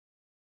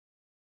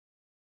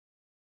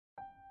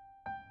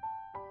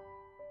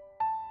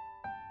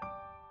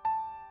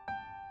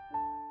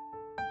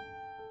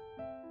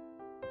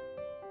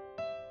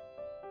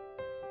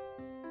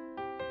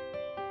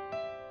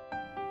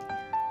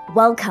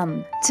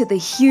Welcome to the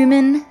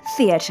Human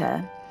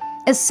Theatre,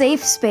 a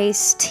safe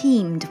space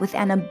teemed with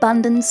an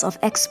abundance of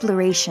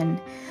exploration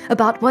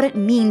about what it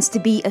means to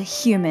be a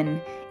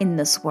human in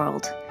this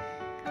world.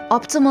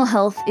 Optimal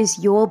health is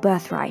your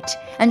birthright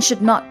and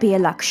should not be a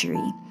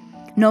luxury.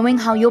 Knowing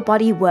how your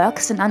body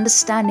works and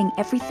understanding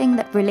everything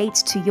that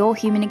relates to your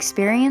human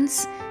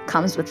experience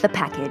comes with the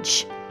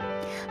package.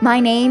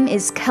 My name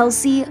is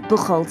Kelsey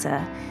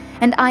Bucholter,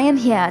 and I am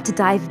here to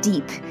dive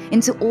deep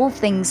into all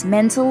things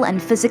mental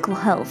and physical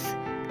health,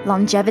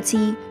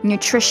 longevity,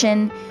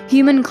 nutrition,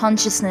 human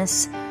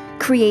consciousness,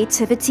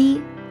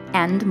 creativity,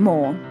 and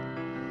more.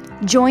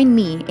 Join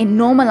me in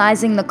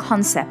normalizing the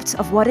concept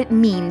of what it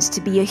means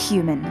to be a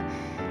human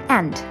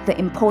and the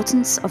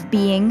importance of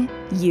being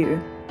you.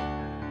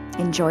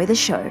 Enjoy the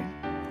show.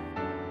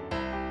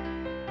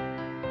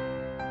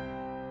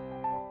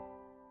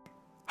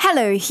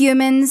 Hello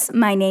humans,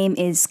 my name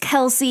is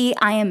Kelsey.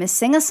 I am a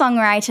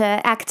singer-songwriter,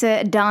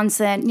 actor,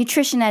 dancer,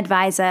 nutrition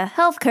advisor,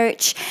 health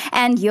coach,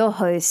 and your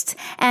host.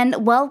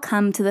 And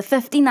welcome to the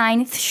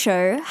 59th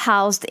show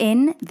housed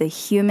in the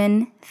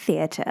Human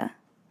Theatre.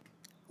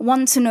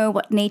 Want to know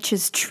what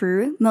nature's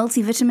true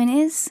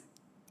multivitamin is?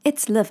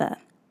 It's liver.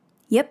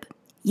 Yep,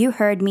 you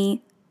heard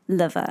me,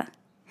 liver.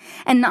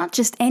 And not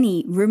just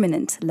any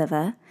ruminant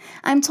liver.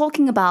 I'm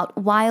talking about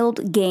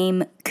wild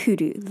game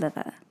kudu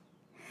liver.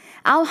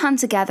 Our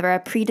hunter-gatherer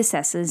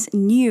predecessors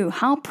knew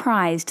how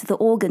prized the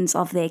organs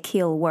of their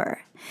kill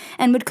were,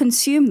 and would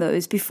consume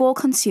those before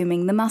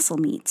consuming the muscle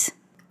meat.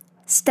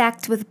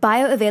 Stacked with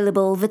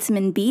bioavailable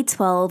vitamin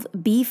B12,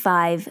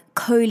 B5,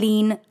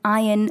 choline,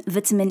 iron,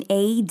 vitamin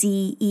A,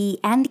 D, E,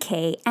 and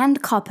K,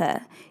 and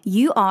copper,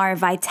 you are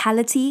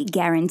vitality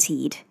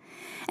guaranteed.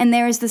 And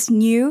there is this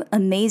new,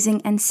 amazing,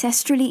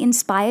 ancestrally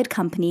inspired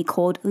company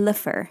called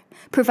Lifer,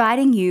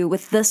 providing you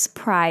with this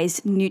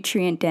prized,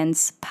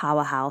 nutrient-dense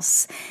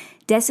powerhouse,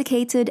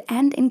 desiccated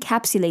and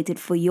encapsulated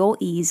for your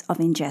ease of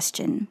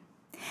ingestion.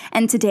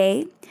 And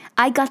today,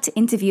 I got to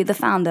interview the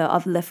founder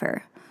of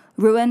Lifer,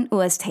 Rohan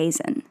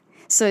Oosthuizen,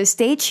 so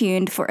stay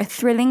tuned for a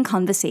thrilling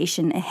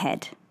conversation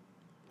ahead.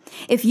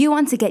 If you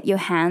want to get your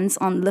hands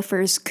on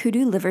Lifer's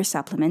kudu liver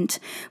supplement,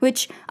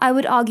 which I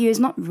would argue is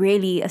not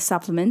really a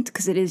supplement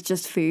because it is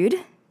just food,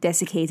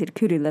 desiccated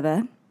kudu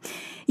liver,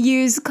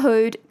 use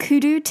code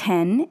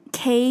KUDU10,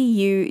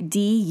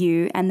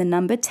 KUDU, and the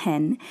number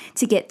 10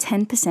 to get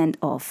 10%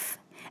 off.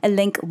 A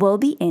link will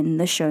be in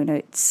the show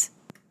notes.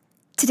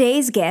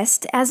 Today's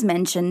guest, as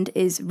mentioned,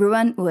 is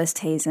Rohan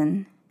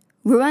Oosthuizen.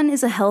 Rohan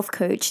is a health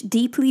coach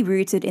deeply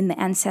rooted in the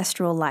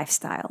ancestral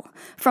lifestyle,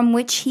 from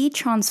which he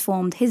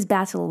transformed his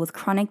battle with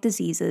chronic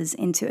diseases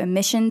into a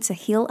mission to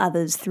heal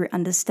others through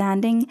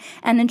understanding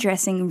and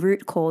addressing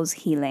root cause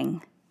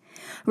healing.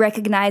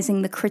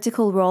 Recognizing the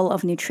critical role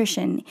of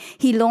nutrition,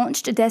 he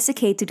launched a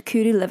desiccated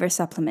kudu liver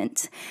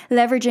supplement,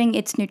 leveraging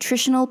its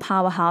nutritional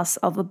powerhouse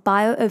of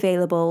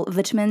bioavailable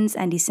vitamins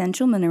and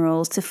essential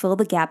minerals to fill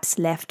the gaps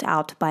left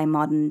out by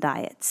modern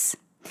diets.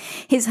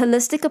 His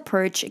holistic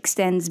approach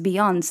extends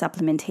beyond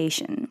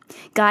supplementation,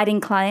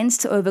 guiding clients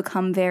to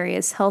overcome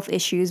various health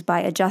issues by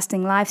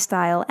adjusting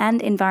lifestyle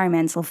and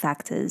environmental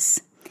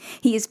factors.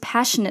 He is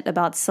passionate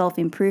about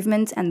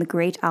self-improvement and the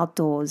great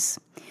outdoors.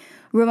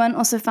 Rohan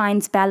also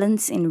finds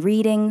balance in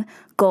reading,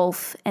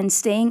 golf, and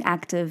staying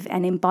active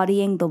and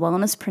embodying the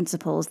wellness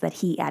principles that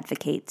he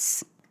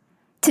advocates.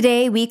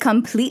 Today, we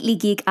completely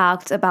geek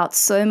out about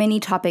so many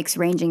topics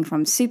ranging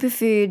from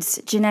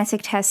superfoods,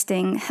 genetic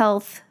testing,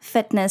 health,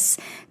 fitness,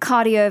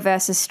 cardio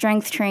versus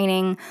strength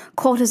training,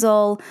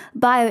 cortisol,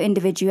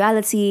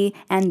 bioindividuality,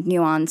 and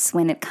nuance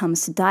when it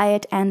comes to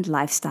diet and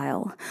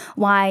lifestyle,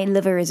 why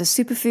liver is a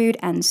superfood,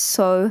 and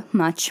so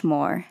much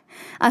more.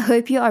 I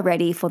hope you are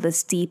ready for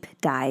this deep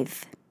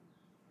dive.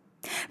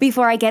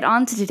 Before I get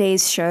on to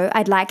today's show,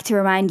 I'd like to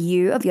remind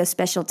you of your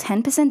special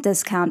 10%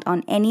 discount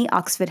on any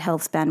Oxford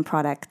HealthSpan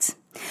product.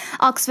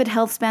 Oxford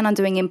HealthSpan are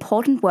doing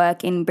important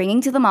work in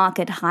bringing to the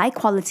market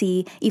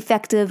high-quality,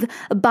 effective,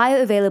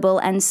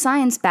 bioavailable, and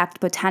science-backed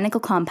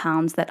botanical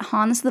compounds that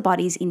harness the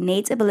body's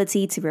innate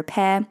ability to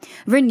repair,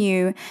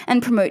 renew,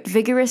 and promote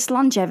vigorous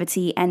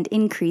longevity and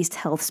increased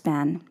health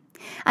span.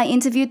 I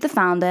interviewed the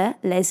founder,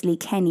 Leslie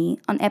Kenny,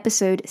 on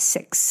episode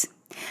 6.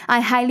 I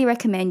highly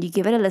recommend you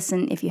give it a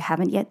listen if you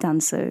haven't yet done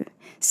so.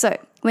 So,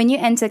 when you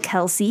enter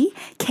Kelsey,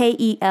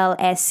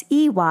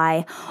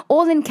 K-E-L-S-E-Y,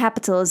 all in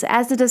capitals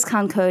as the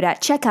discount code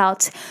at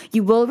checkout,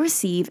 you will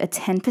receive a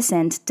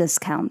 10%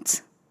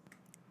 discount.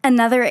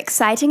 Another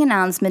exciting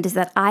announcement is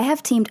that I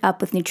have teamed up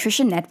with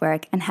Nutrition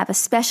Network and have a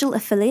special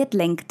affiliate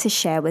link to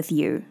share with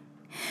you.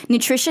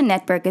 Nutrition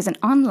Network is an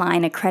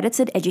online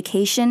accredited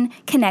education,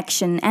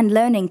 connection, and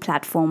learning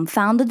platform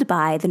founded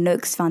by the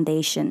Noakes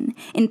Foundation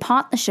in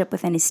partnership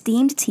with an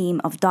esteemed team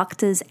of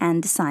doctors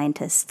and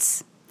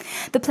scientists.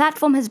 The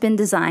platform has been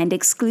designed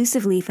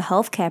exclusively for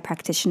healthcare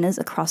practitioners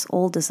across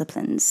all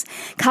disciplines,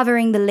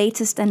 covering the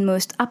latest and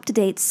most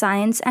up-to-date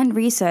science and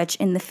research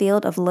in the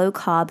field of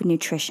low-carb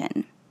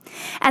nutrition.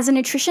 As a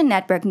Nutrition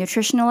Network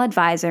nutritional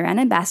advisor and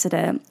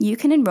ambassador, you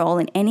can enroll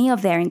in any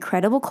of their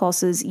incredible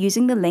courses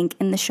using the link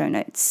in the show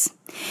notes.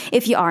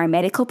 If you are a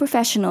medical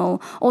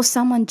professional or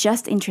someone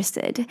just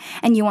interested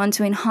and you want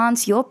to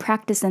enhance your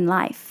practice and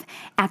life,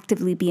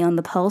 actively be on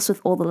the pulse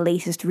with all the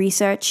latest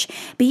research,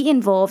 be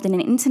involved in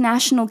an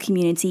international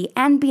community,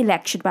 and be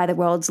lectured by the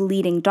world's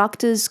leading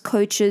doctors,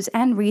 coaches,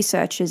 and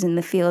researchers in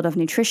the field of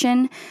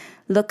nutrition,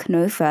 look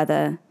no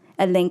further.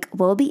 A link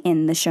will be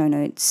in the show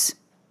notes.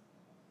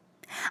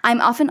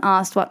 I'm often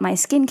asked what my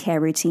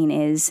skincare routine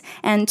is,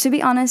 and to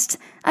be honest,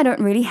 I don't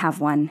really have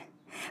one.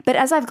 But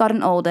as I've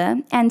gotten older,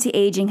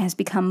 anti-aging has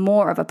become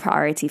more of a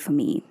priority for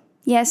me.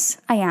 Yes,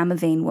 I am a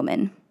vain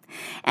woman.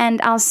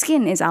 And our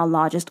skin is our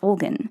largest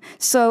organ,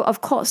 so of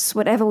course,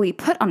 whatever we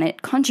put on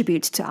it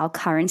contributes to our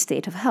current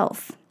state of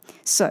health.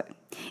 So,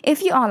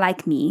 if you are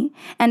like me,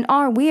 and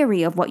are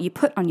weary of what you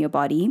put on your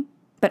body,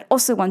 but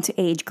also want to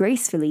age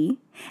gracefully,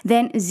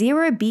 then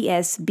Zero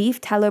BS beef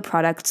tallow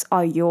products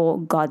are your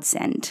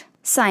godsend.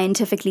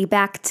 Scientifically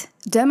backed,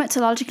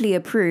 dermatologically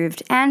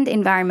approved, and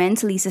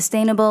environmentally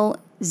sustainable,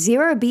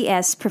 Zero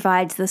BS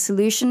provides the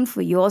solution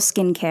for your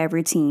skincare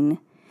routine.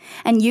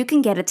 And you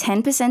can get a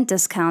 10%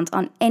 discount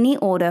on any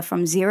order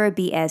from Zero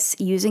BS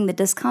using the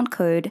discount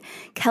code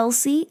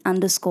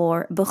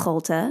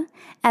Kelsey_Begolte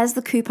as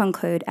the coupon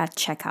code at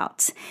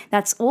checkout.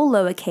 That's all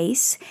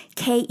lowercase,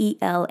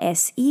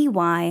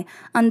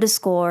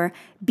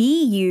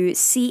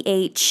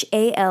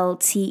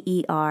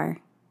 KELSEY_BUCHALTER.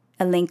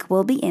 A link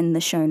will be in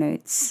the show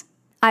notes.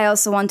 I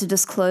also want to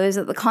disclose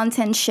that the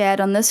content shared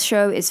on this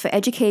show is for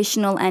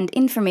educational and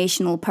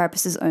informational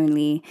purposes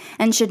only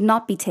and should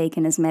not be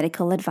taken as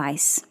medical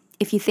advice.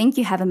 If you think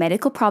you have a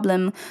medical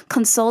problem,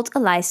 consult a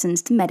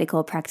licensed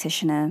medical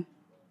practitioner.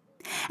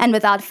 And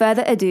without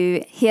further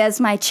ado, here's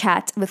my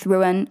chat with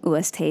Rohan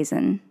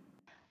Oosthuizen.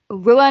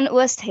 Rohan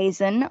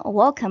Oosthuizen,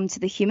 welcome to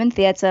the Human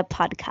Theatre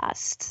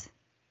podcast.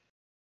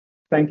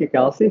 Thank you,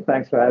 Kelsey.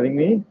 Thanks for having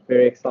me.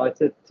 Very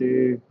excited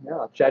to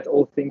chat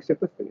all things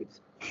superfoods.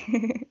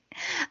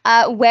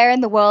 Where in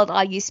the world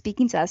are you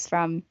speaking to us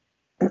from?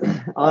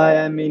 I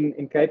am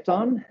in Cape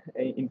Town,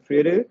 in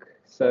Vredehuk,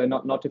 so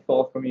not too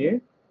far from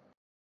you.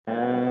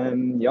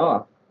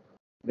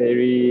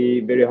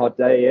 Very, very hot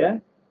day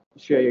here.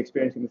 Sure you're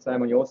experiencing the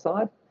same on your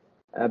side,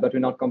 but we're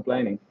not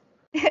complaining.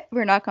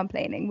 We're not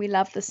complaining. We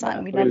love the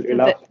sun. We love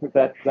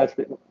that. That's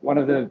one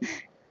of the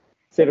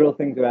several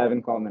things we have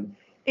in common.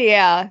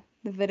 Yeah,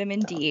 the vitamin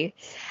D.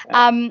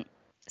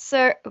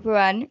 So,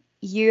 Rohan,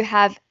 you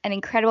have an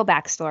incredible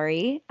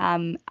backstory.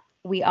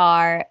 We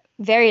are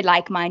very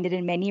like-minded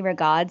in many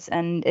regards,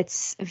 and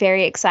it's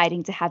very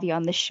exciting to have you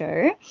on the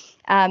show,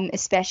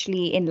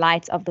 especially in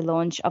light of the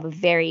launch of a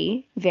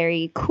very,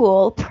 very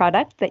cool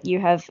product that you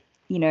have,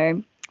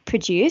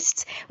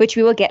 produced, which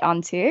we will get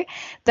onto.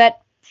 But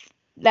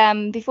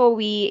before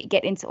we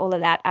get into all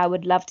of that, I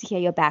would love to hear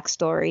your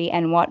backstory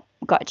and what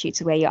got you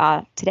to where you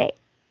are today.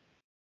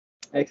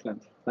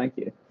 Excellent. Thank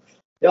you.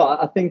 Yeah,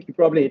 I think you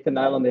probably hit the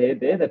nail on the head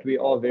there, that we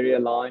are very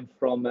aligned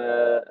from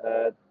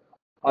a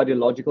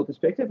ideological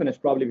perspective, and it's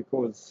probably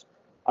because,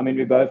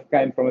 we both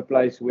came from a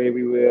place where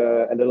we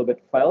were a little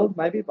bit failed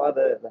maybe by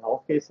the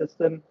healthcare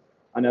system.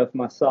 I know for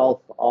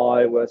myself,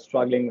 I was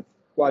struggling with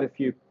quite a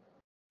few,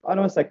 I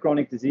don't want to say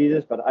chronic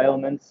diseases, but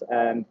ailments,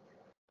 and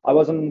I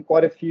was on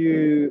quite a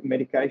few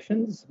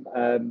medications,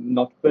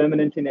 not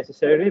permanently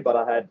necessarily, but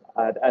I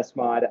had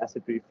asthma, I had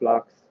acid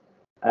reflux,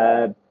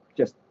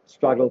 just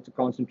struggled to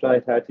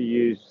concentrate, had to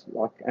use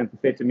like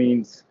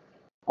amphetamines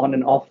on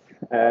and off.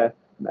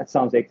 That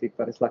sounds hectic,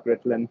 but it's like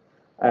Ritalin,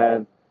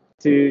 to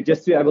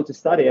be able to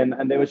study.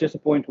 And there was just a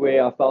point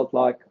where I felt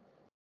like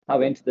I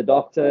went to the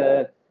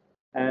doctor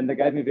and they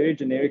gave me very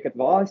generic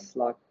advice,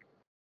 like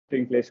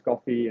drink less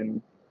coffee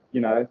and,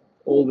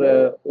 all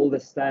the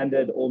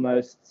standard,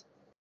 almost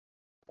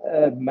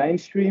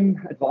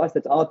mainstream advice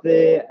that's out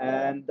there.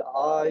 And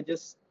I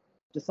just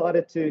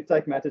decided to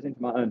take matters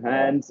into my own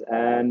hands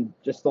and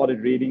just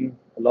started reading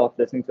a lot,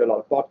 listening to a lot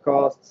of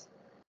podcasts.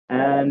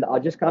 And I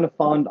just kind of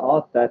found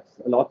out that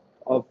a lot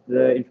of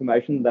the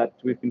information that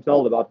we've been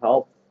told about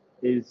health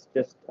is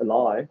just a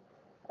lie,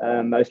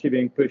 mostly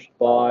being pushed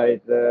by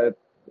the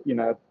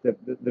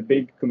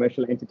big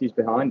commercial entities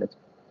behind it.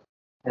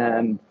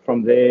 And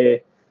from there,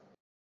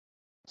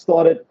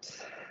 started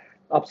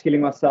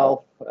upskilling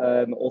myself,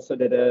 also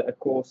did a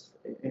course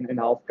in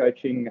health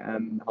coaching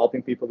and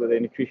helping people with their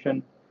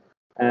nutrition.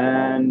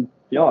 And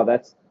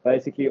that's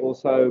basically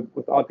also,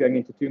 without going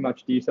into too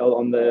much detail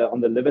on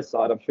the liver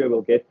side, I'm sure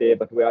we'll get there,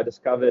 but where I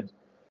discovered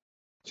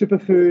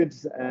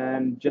superfoods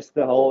and just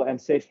the whole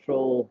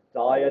ancestral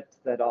diet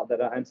that our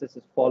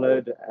ancestors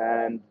followed,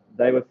 and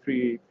they were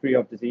free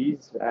of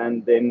disease.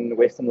 And then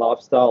Western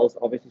lifestyles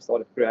obviously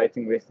started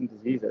creating Western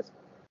diseases.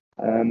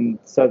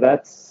 So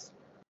that's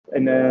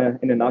in a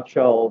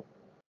nutshell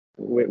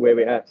where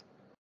we're at.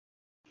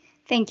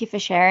 Thank you for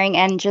sharing,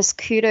 and just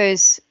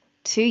kudos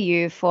to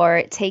you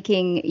for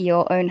taking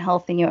your own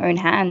health in your own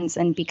hands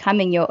and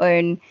becoming your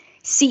own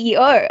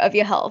CEO of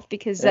your health,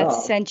 because that's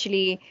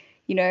essentially,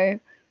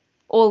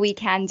 all we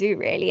can do,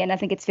 really. And I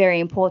think it's very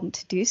important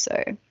to do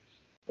so.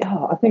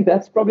 Yeah, I think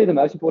that's probably the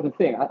most important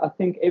thing. I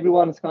think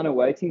everyone's kind of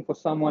waiting for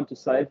someone to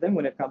save them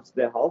when it comes to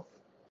their health.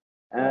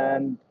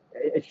 And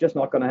it's just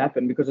not going to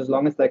happen, because as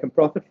long as they can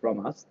profit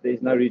from us,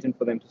 there's no reason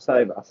for them to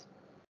save us.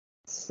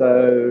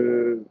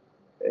 So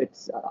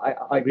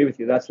I agree with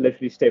you. That's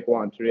literally step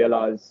one, to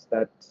realize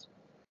that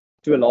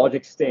to a large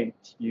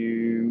extent,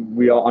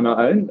 we are on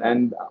our own.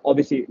 And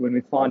obviously, when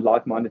we find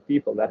like-minded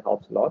people, that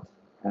helps a lot,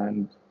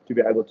 and to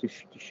be able to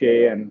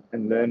share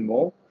and learn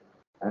more.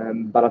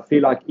 But I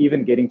feel like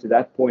even getting to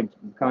that point,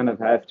 you kind of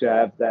have to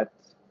have that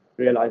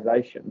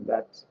realization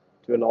that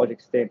to a large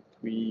extent,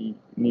 we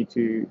need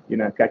to,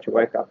 catch a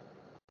wake up.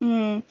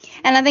 And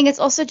I think it's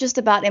also just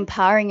about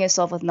empowering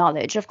yourself with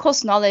knowledge. Of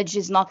course, knowledge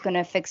is not going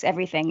to fix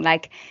everything.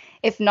 Like,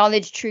 if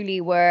knowledge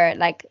truly were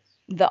like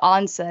the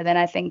answer, then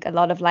I think a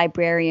lot of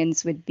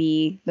librarians would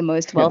be the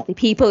most wealthy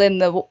people in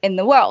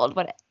the world.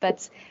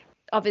 But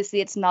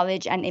obviously, it's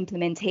knowledge and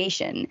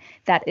implementation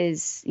that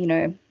is,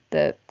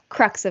 the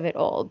crux of it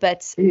all.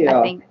 But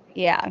I think,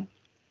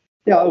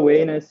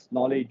 awareness,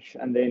 knowledge,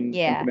 and then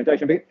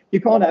implementation. But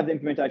you can't have the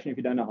implementation if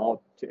you don't know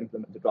how to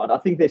implement it, right? I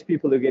think there's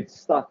people who get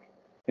stuck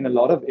in a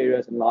lot of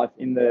areas in life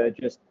in the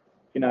just,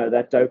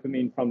 that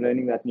dopamine from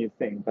learning that new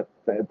thing, but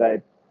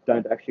they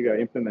don't actually go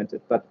implement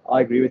it. But I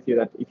agree with you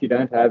that if you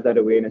don't have that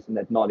awareness and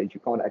that knowledge, you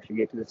can't actually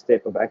get to the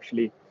step of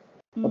actually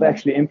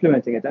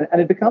implementing it.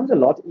 And it becomes a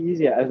lot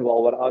easier as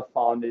well. What I've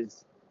found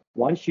is,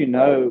 once you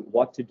know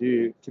what to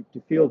do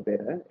to feel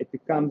better, it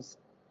becomes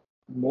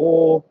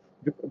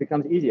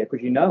easier,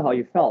 because you know how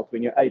you felt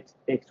when you ate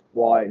X,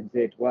 Y, and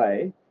Z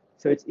way.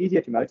 So it's easier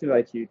to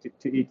motivate you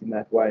to eat in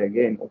that way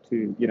again, or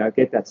to,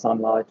 get that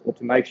sunlight, or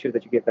to make sure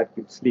that you get that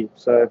good sleep.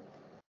 So it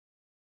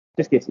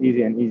just gets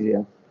easier and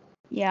easier.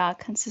 Yeah,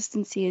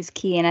 consistency is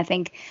key. And I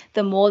think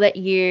the more that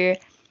you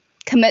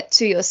commit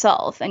to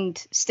yourself and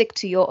stick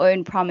to your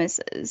own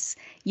promises,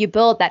 you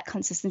build that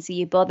consistency,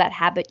 you build that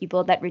habit, you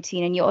build that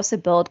routine, and you also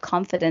build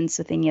confidence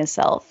within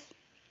yourself.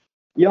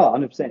 Yeah,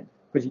 100%.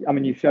 Because,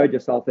 you showed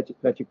yourself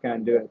that you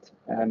can do it.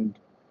 And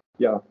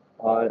yeah,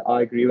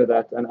 I agree with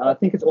that. And I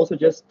think it's also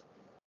just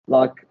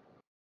like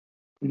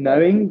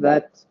knowing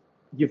that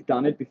you've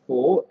done it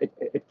before,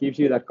 it gives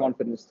you that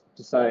confidence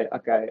to say,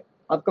 okay,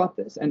 I've got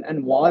this.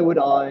 And why would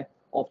I,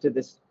 after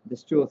this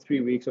 2 or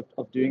 3 weeks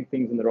of doing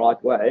things in the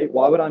right way,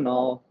 why would I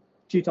now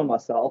cheat on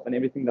myself and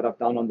everything that I've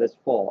done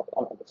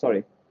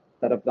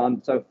that I've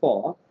done so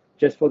far,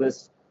 just for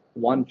this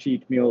one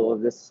cheat meal, or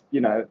this,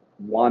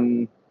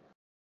 one,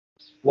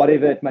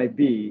 whatever it may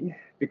be?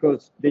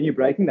 Because then you're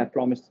breaking that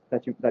promise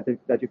that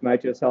you've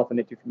made to yourself, and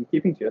that you've been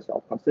keeping to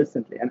yourself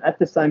consistently. And at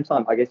the same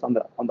time, I guess on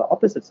the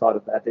opposite side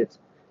of that, it's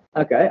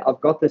okay,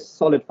 I've got this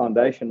solid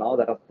foundation now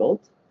that I've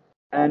built,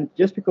 and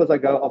just because I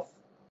go off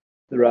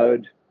the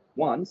road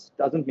once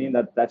doesn't mean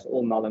that that's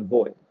all null and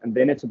void. And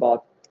then it's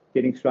about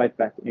getting straight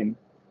back in.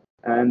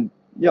 And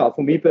yeah,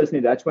 for me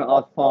personally, that's where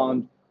I've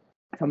found,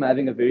 if I'm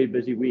having a very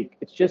busy week,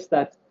 it's just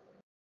that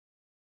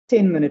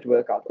 10-minute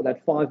workout, or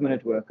that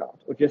 5-minute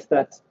workout, or just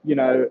that,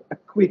 a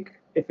quick,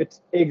 if it's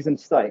eggs and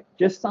steak,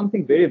 just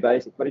something very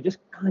basic, but it just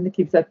kind of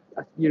keeps that,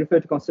 you refer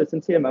to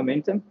consistency and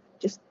momentum,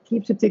 just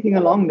keeps it ticking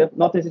along,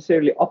 not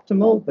necessarily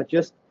optimal, but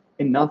just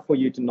enough for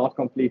you to not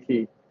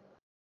completely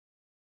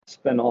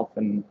spin off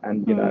and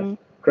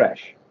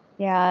crash.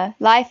 Yeah,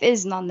 life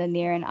is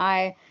non-linear, and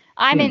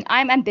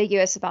I'm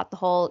ambiguous about the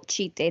whole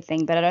cheat day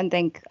thing, but I don't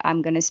think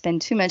I'm going to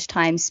spend too much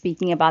time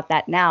speaking about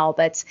that now.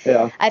 But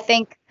I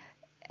think,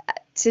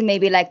 to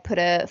maybe like put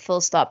a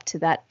full stop to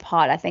that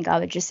part, I think I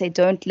would just say,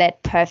 don't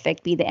let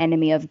perfect be the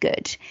enemy of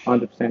good.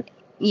 100%.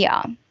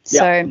 Yeah.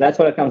 So that's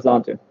what it comes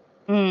down to.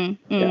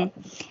 Yeah.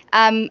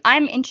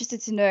 I'm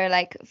interested to know,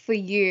 like, for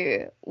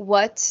you,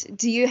 what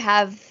do you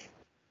have?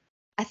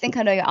 I think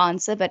I know your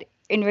answer, but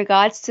in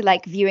regards to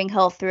like viewing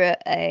health through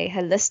a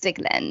holistic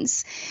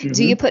lens,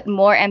 do you put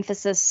more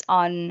emphasis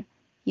on,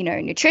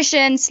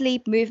 nutrition,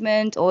 sleep,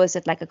 movement, or is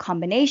it like a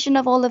combination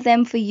of all of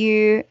them for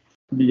you?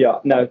 Yeah,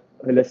 no,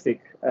 holistic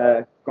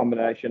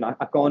combination.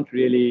 I can't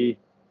really.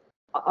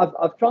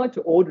 I've tried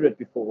to order it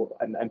before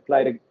and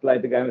played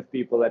the game with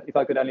people, that if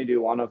I could only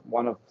do one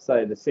of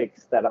say the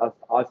 6 that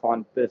I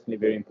find personally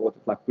very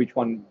important, like which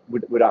one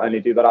would I only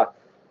do, but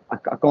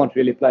I can't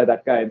really play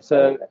that game.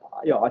 So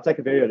yeah, I take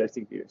a very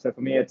holistic view. So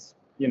for me, it's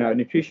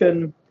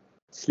nutrition,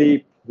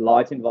 sleep,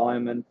 light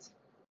environment,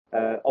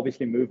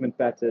 obviously movement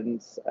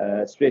patterns,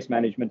 stress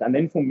management, and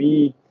then for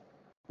me,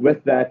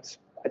 with that,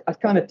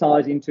 it kind of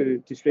ties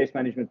into stress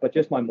management, but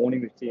just my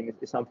morning routine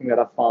is something that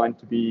I find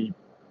to be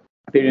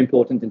very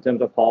important in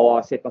terms of how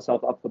I set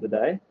myself up for the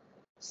day.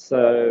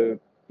 So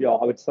yeah,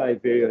 I would say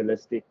very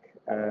holistic.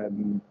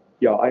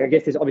 I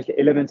guess there's obviously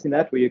elements in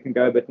that where you can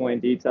go a bit more in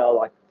detail,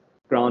 like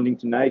grounding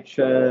to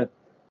nature,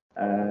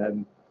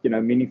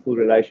 meaningful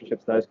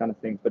relationships, those kind of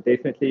things. But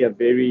definitely a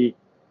very,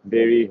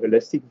 very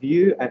holistic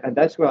view. And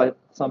that's where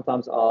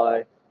sometimes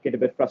I get a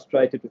bit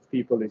frustrated with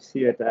people who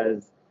see it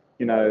as,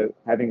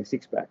 having a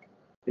six-pack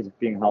is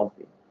being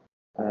healthy.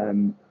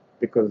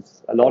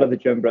 Because a lot of the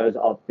gym bros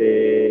out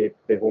there,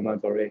 their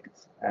hormones are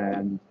wrecked,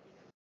 and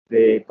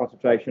their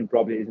concentration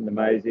probably isn't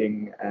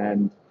amazing,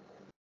 and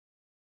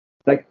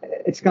like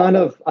it's kind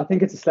of, I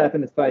think it's a slap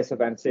in the face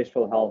of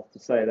ancestral health to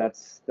say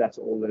that's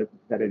all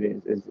that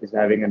it is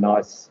having a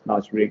nice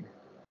rig.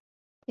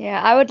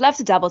 Yeah, I would love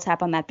to double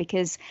tap on that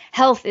because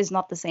health is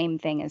not the same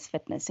thing as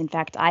fitness. In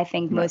fact, I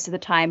think most of the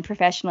time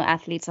professional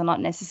athletes are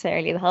not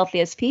necessarily the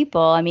healthiest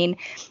people. I mean,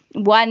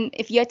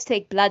 if you had to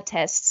take blood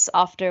tests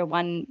after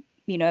one,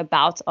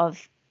 bout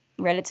of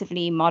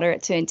relatively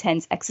moderate to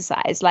intense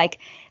exercise, like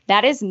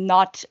that is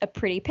not a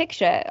pretty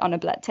picture on a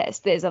blood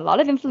test. There's a lot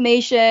of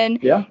inflammation.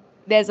 Yeah.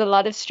 There's a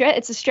lot of stress.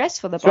 It's a stress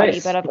for the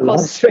body, but of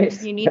course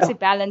you need to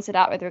balance it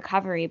out with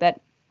recovery. But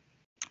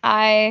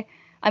I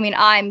mean,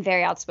 I'm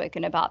very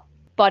outspoken about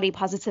body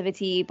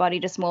positivity, body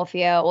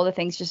dysmorphia, all the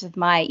things just with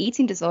my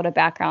eating disorder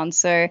background.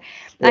 So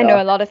I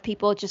know a lot of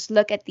people just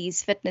look at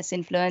these fitness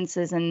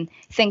influencers and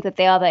think that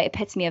they are the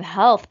epitome of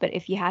health. But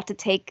if you had to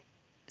take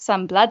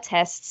some blood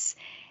tests,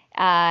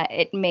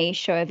 it may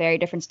show a very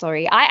different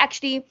story. I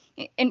actually,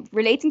 in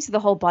relating to the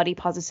whole body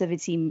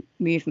positivity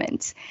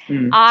movement,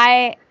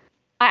 I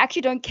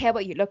actually don't care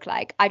what you look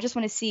like. I just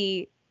want to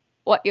see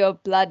what your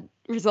blood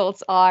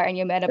results are and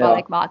your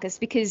metabolic markers,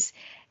 because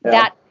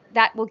that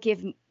will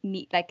give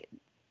me like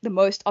the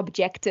most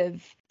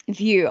objective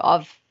view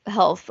of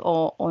health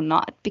or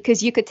not.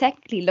 Because you could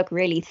technically look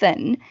really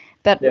thin,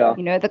 but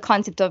the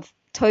concept of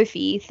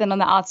tofu, thin on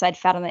the outside,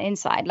 fat on the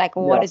inside, like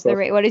what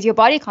is your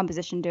body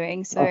composition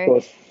doing? So of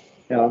course.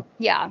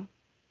 Yeah,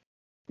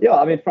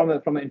 I mean, from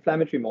an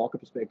inflammatory marker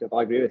perspective,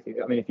 I agree with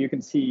you. I mean, if you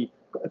can see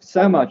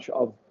so much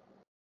of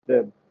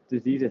the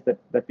diseases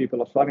that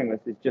people are struggling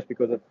with is just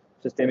because of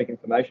systemic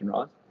inflammation,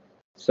 right?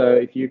 So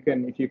if you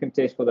can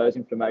test for those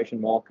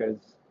inflammation markers,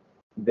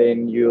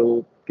 then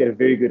you'll get a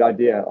very good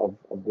idea of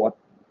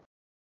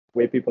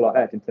where people are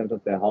at in terms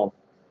of their health.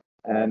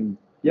 And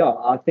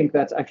I think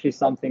that's actually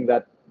something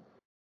that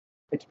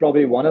it's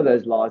probably one of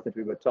those lies that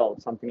we were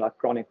told, something like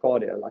chronic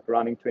cardio, like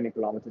running 20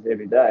 kilometers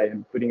every day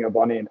and putting your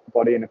body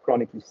in a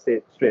chronically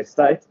stressed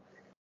state,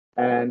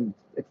 and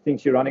it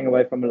thinks you're running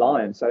away from a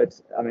lion. So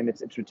it's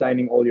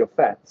retaining all your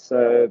fat.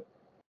 So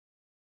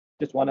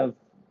just one of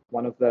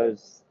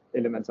those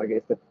elements, I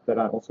guess, that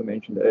I also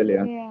mentioned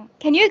earlier. Yeah.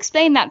 Can you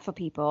explain that for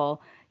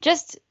people?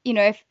 Just,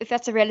 if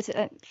that's a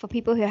relative, for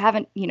people who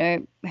haven't,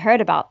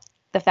 heard about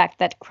the fact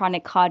that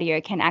chronic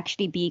cardio can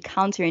actually be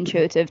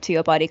counterintuitive to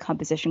your body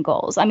composition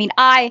goals. I mean,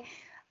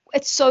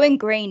 it's so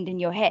ingrained in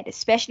your head,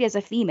 especially as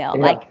a female,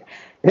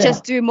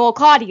 just do more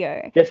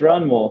cardio. Just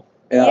run more.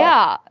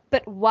 Yeah.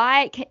 But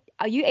why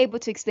are you able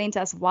to explain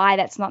to us why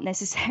that's not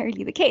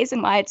necessarily the case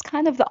and why it's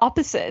kind of the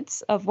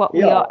opposite of what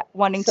we are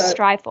wanting to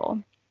strive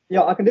for?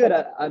 Yeah, I can do it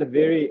at a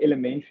very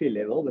elementary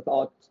level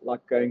without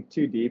like going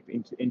too deep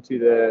into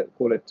the,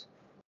 call it,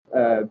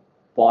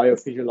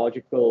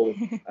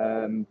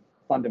 biophysiological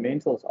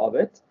fundamentals of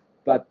it.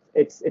 But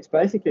it's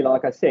basically,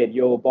 like I said,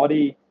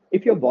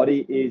 if your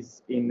body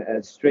is in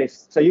a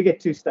stress, so you get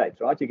two states,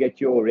 right? You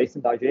get your rest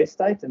and digest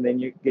state, and then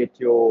you get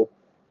your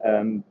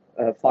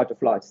fight or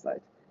flight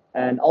state.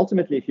 And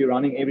ultimately, if you're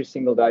running every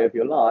single day of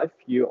your life,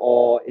 you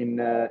are in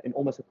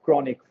almost a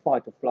chronic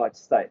fight or flight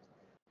state.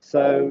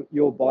 So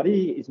your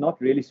body is not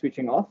really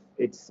switching off.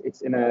 It's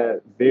in a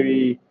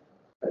very,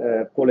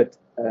 call it,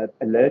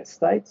 alert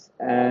state,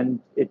 and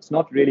it's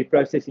not really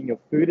processing your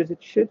food as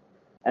it should.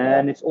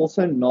 And it's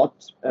also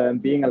not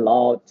being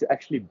allowed to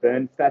actually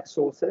burn fat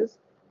sources,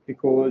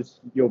 because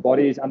your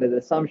body is under the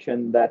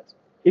assumption that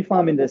if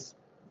I'm in this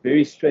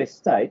very stressed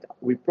state,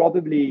 we're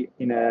probably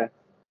in a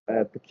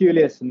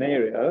peculiar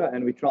scenario,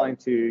 and we're trying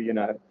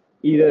to,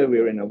 either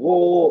we're in a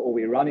war or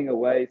we're running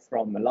away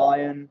from a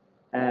lion,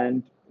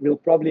 and we'll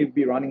probably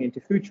be running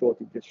into food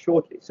shortages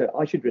shortly. So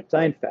I should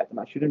retain fat and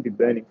I shouldn't be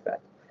burning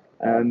fat.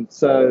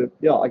 So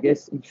I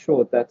guess in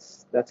short,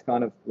 that's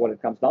kind of what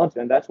it comes down to,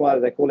 and that's why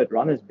they call it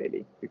runner's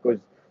belly, because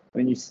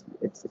it's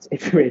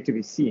everywhere to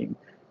be seen.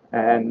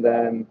 And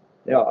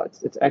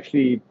it's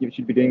actually, you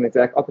should be doing the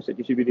exact opposite.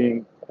 You should be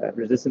doing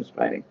resistance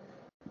training,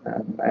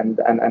 and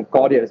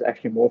cardio is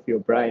actually more for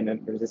your brain,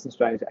 and resistance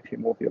training is actually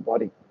more for your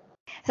body.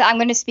 So I'm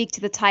going to speak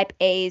to the type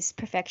A's,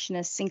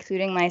 perfectionists,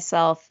 including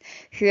myself,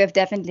 who have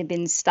definitely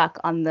been stuck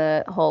on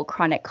the whole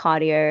chronic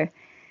cardio,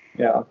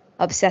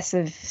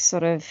 obsessive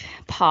sort of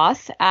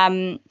path.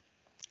 And,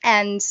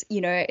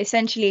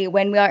 essentially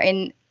when we are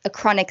in a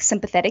chronic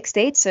sympathetic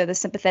state, so the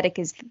sympathetic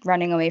is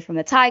running away from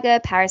the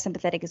tiger,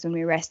 parasympathetic is when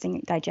we're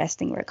resting,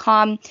 digesting, we're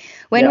calm.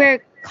 When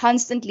we're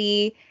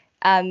constantly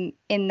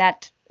in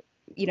that,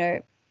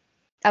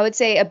 I would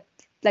say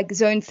like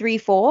zone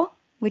 3-4,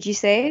 would you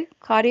say,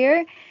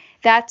 cardio?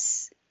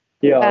 That's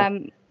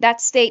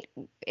that state,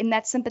 in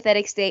that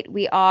sympathetic state,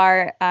 we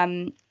are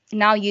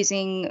now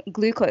using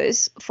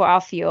glucose for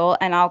our fuel,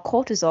 and our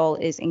cortisol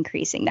is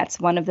increasing. That's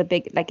one of the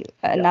big,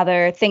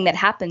 another thing that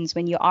happens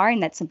when you are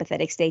in that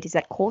sympathetic state is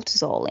that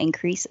cortisol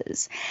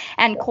increases,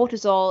 and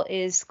cortisol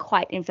is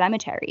quite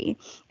inflammatory.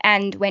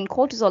 And when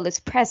cortisol is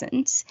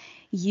present,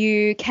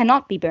 you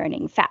cannot be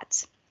burning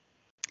fat.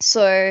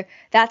 So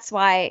that's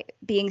why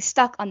being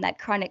stuck on that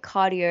chronic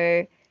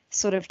cardio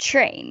sort of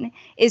train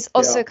is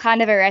also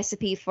kind of a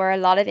recipe for a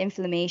lot of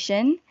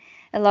inflammation,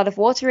 a lot of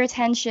water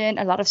retention,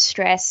 a lot of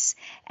stress.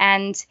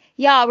 And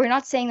yeah, we're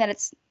not saying that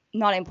it's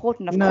not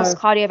important. Of course,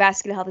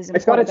 cardiovascular health is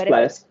important. It's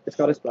got its place. It's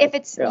got its place.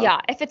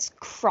 If it's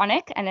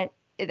chronic and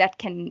that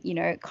can,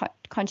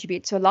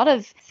 contribute to a lot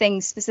of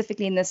things,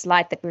 specifically in this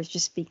light that we were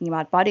just speaking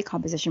about body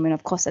composition, when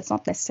of course that's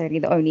not necessarily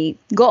the only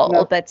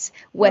goal, but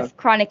with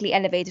chronically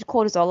elevated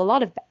cortisol, a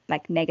lot of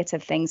like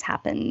negative things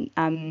happen.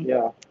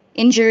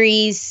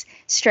 Injuries,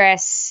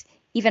 stress,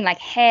 even like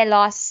hair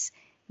loss,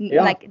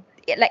 like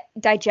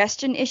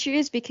digestion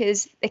issues,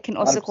 because it can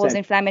also 100%. cause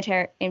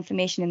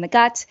inflammation in the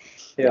gut,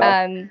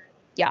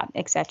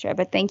 etc.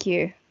 But thank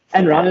you.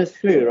 And runner's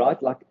flu,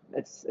 right? Like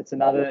it's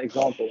another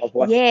example of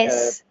what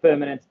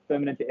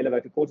permanently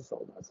elevated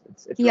cortisol does.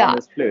 It's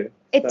runner's flu.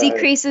 It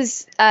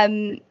decreases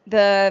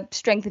the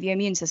strength of your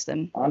immune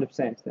system.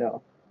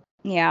 100%.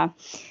 Yeah.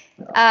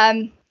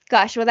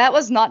 Gosh, well, that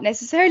was not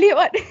necessarily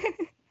what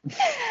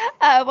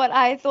what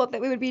I thought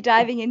that we would be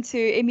diving into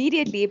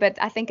immediately, but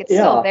I think it's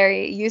still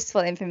very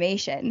useful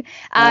information.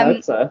 I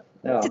hope so.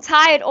 To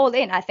tie it all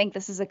in, I think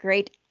this is a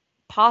great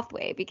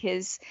pathway,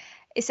 because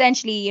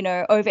essentially,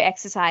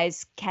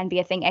 over-exercise can be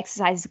a thing.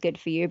 Exercise is good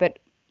for you, but,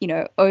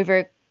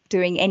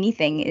 overdoing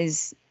anything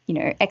is,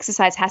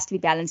 exercise has to be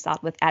balanced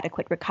out with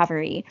adequate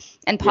recovery.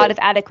 And part of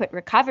adequate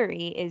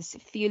recovery is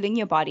fueling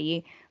your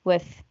body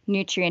with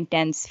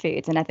nutrient-dense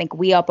foods. And I think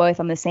we are both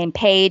on the same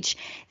page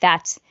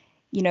that,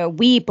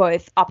 we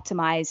both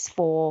optimize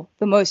for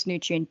the most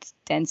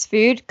nutrient-dense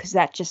food, because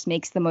that just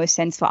makes the most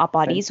sense for our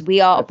bodies.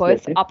 We are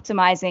both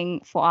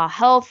optimizing for our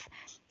health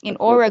in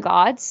all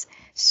regards.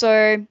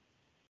 So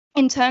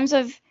in terms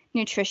of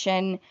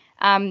nutrition,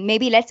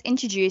 maybe let's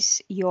introduce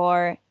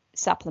your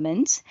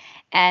supplement,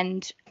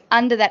 and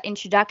under that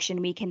introduction,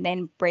 we can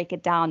then break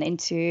it down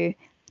into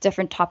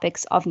different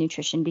topics of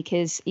nutrition,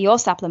 because your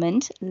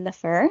supplement,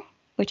 Lifer,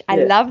 which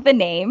I love the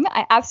name.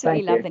 I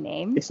absolutely love the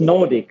name. It's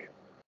Nordic.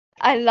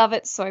 I love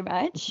it so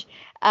much.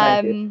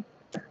 Explain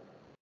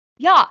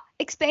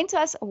to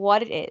us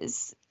what it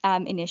is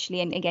initially,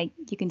 and again,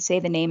 you can say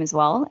the name as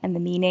well and the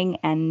meaning,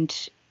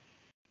 and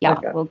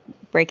we'll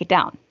break it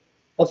down.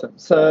 Awesome.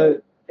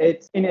 So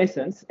it's, in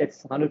essence,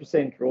 it's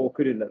 100% raw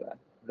kudu liver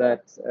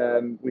that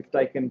we've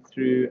taken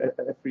through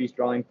a freeze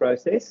drying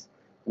process,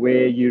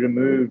 where you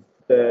remove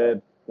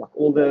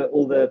all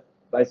the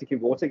basically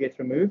water gets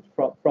removed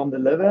from the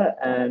liver,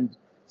 and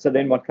so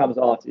then what comes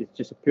out is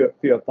just a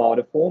pure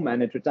powder form,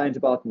 and it retains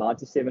about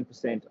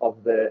 97%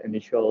 of the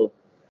initial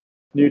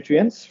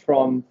nutrients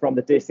from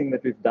the testing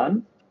that we've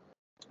done.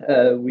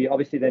 We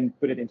obviously then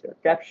put it into a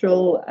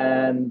capsule,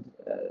 and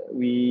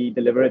we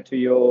deliver it to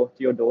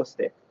your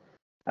doorstep.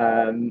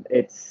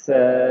 It's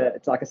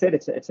like I said,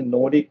 it's a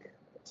Nordic.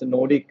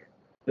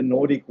 The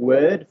Nordic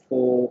word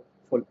for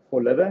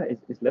liver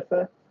is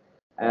liver,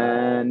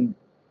 and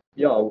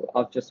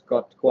I've just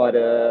got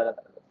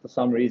for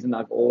some reason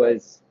I've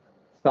always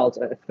felt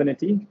an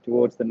affinity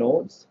towards the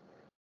Nords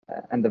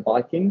and the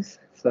Vikings.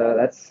 So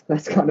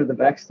that's kind of the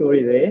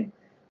backstory there.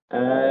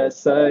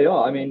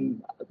 I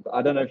mean,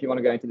 I don't know if you want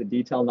to go into the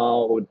detail now,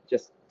 or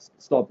just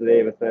stop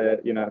there with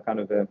a kind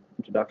of an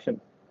introduction.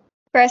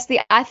 Firstly,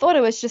 I thought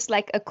it was just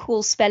like a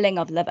cool spelling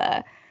of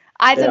liver.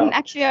 I didn't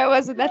actually know it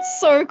was. That's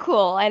so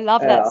cool. I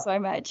love that so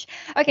much.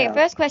 Okay,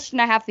 first question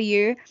I have for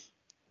you: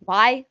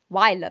 why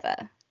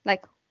liver?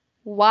 Like,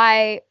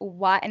 why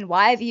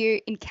have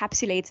you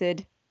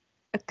encapsulated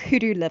a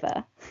kudu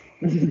liver?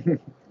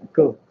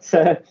 Cool.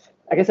 So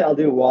I guess I'll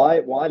do why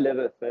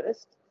liver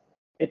first.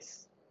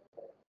 It's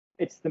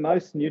the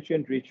most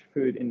nutrient-rich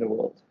food in the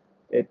world.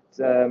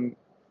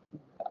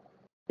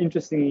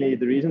 Interestingly,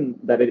 the reason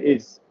that it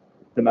is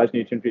the most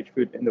nutrient-rich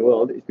food in the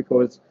world is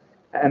because,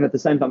 and at the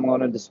same time, I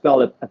want to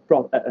dispel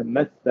a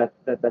myth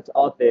that's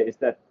out there, is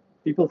that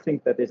people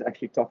think that there's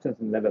actually toxins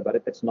in liver, but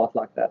it's not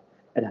like that.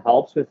 It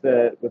helps with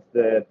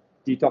the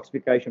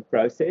detoxification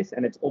process,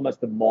 and it's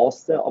almost the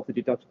master of the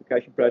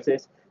detoxification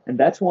process, and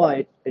that's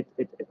why it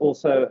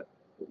also,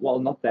 well,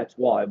 not that's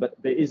why, but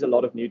there is a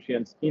lot of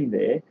nutrients in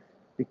there,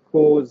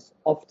 because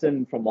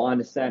often, from my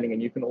understanding,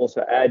 and you can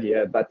also add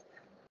here, but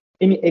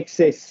any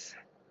excess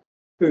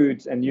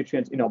foods and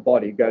nutrients in our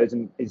body goes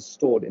and is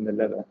stored in the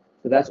liver.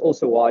 So that's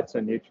also why it's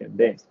so nutrient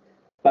dense.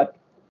 But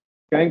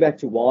going back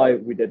to why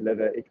we did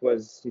liver, it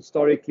was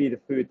historically the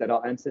food that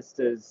our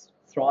ancestors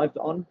thrived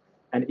on.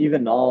 And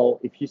even now,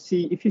 if you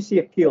see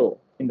a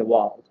kill in the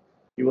wild,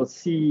 you will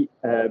see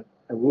a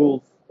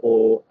wolf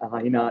or a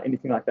hyena,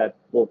 anything like that,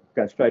 will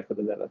go straight for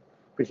the liver,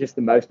 because it's just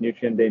the most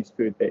nutrient dense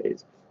food there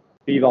is.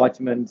 B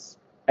vitamins,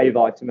 A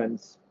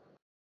vitamins,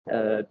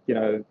 I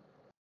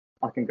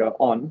can go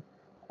on.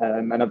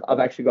 And I've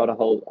actually got a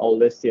whole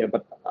list here,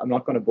 but I'm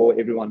not going to bore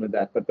everyone with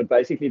that. But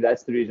basically,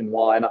 that's the reason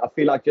why. And I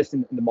feel like just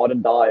in the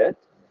modern diet,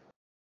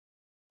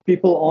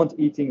 people aren't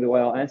eating the way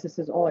our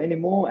ancestors are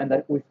anymore, and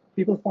that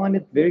people find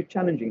it very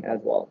challenging as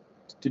well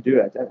to do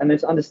it. And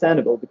it's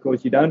understandable,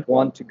 because you don't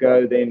want to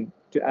go then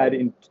to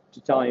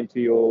tie into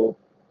your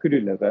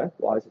kudu liver.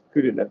 Why is it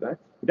kudu liver?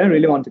 You don't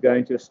really want to go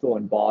into a store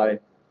and buy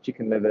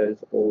chicken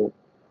livers or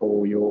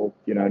or your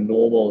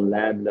normal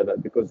lamb liver,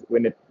 because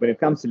when it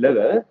comes to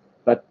liver,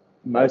 but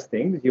most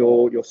things,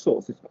 your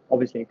source is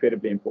obviously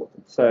incredibly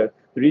important. So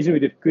the reason we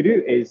did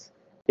kudu is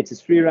it's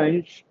as free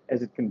range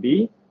as it can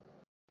be.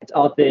 It's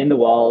out there in the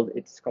wild.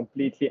 It's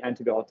completely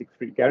antibiotic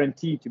free,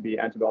 guaranteed to be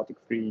antibiotic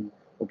free,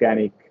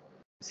 organic.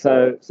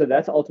 So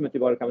that's ultimately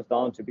what it comes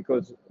down to,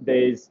 because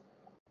there's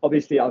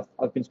obviously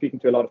I've been speaking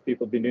to a lot of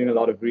people, been doing a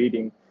lot of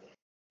reading.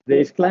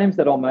 There's claims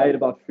that are made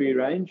about free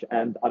range,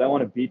 and I don't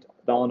want to beat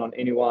down on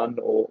anyone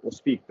or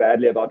speak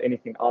badly about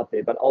anything out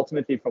there. But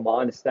ultimately, from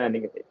my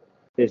understanding,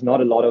 there's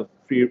not a lot of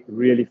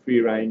really free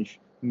range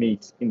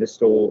meat in the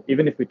store,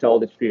 even if we're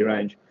told it's free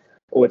range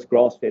or it's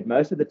grass fed.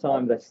 Most of the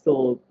time, they're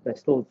still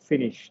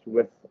finished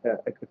with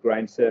a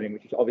grain serving,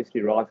 which is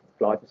obviously rife with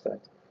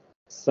glyphosate.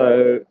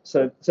 So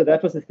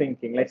that was the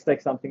thinking. Let's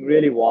take something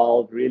really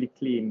wild, really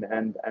clean,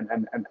 and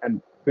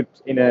put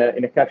in a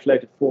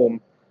encapsulated form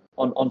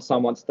on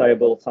someone's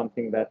table,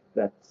 something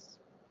that's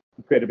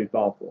incredibly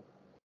powerful.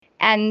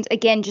 And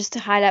again, just to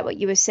highlight what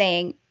you were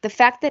saying, the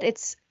fact that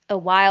it's a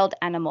wild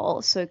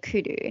animal, so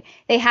kudu,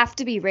 they have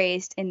to be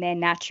raised in their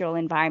natural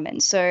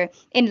environment. So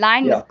in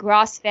line with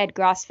grass-fed,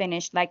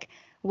 grass-finished, like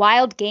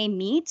wild game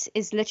meat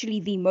is literally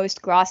the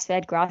most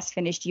grass-fed,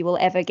 grass-finished you will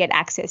ever get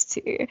access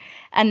to.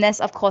 Unless,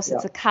 of course,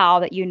 it's a cow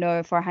that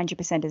for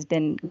 100% has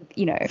been,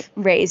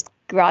 raised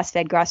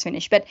grass-fed,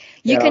 grass-finished. But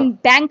you can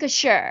bank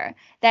assure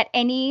that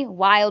any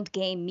wild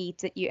game meat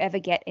that you ever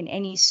get in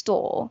any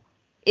store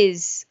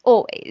is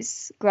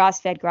always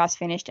grass-fed,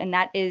 grass-finished. And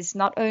that is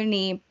not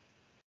only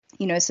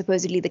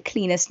supposedly the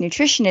cleanest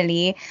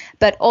nutritionally,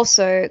 but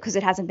also because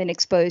it hasn't been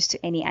exposed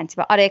to any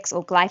antibiotics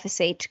or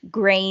glyphosate,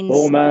 grains,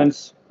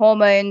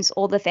 hormones,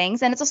 all the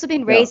things. And it's also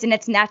been raised in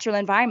its natural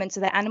environment,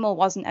 so the animal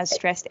wasn't as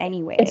stressed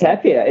anyway. It's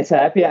happier. It's a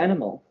happier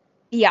animal.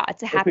 Yeah,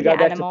 it's a happier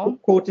animal. If we go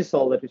back to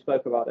cortisol that we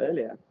spoke about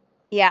earlier.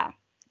 Yeah,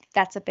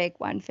 that's a big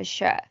one for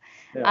sure.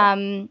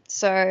 Yeah.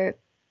 So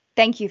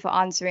thank you for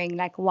answering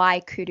why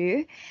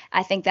kudu.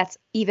 I think that's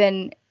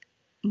even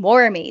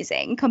more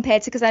amazing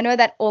compared to, because I know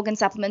that organ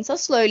supplements are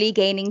slowly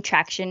gaining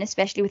traction,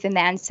 especially within the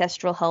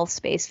ancestral health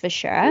space for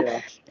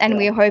sure. And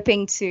we're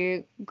hoping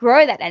to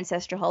grow that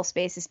ancestral health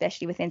space,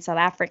 especially within South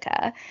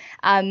Africa.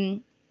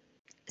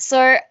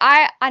 So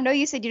I know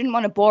you said you didn't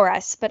want to bore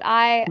us, but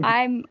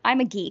I'm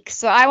a geek,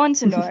 so I want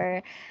to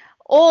know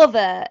all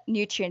the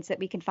nutrients that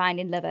we can find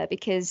in liver,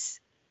 because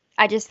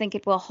I just think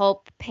it will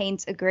help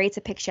paint a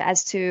greater picture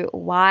as to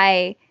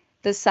why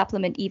this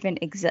supplement even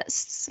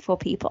exists for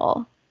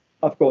people.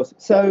 Of course.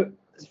 So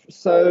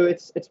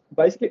it's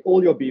basically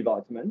all your B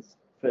vitamins,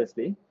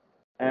 firstly,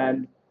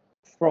 and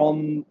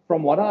from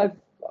what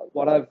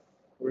I've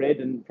read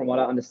and from what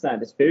I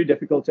understand, it's very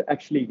difficult to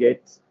actually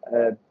get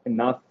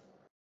enough,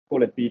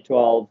 call it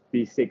B12,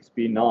 B6,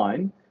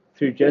 B9,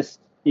 through just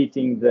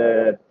eating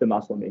the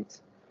muscle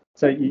meats.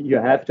 So you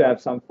have to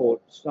have some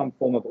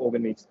form of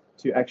organ meats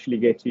to actually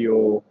get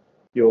to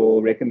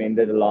your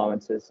recommended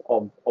allowances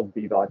of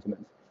B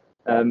vitamins.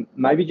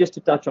 Maybe just to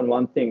touch on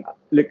one thing,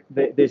 look,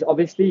 there's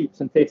obviously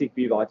synthetic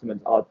B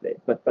vitamins out there,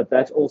 but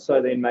that's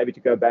also then maybe to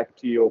go back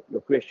to your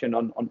question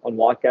on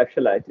why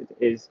capsulated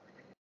is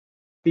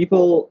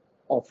people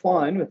are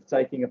fine with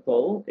taking a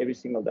pill every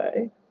single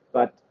day,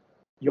 but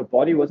your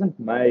body wasn't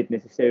made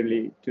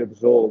necessarily to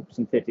absorb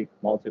synthetic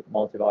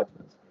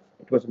multivitamins.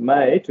 It was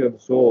made to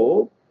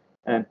absorb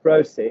and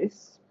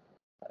process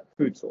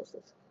food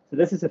sources. So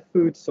this is a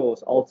food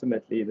source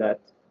ultimately that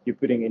you're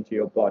putting into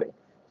your body.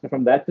 So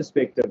from that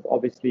perspective,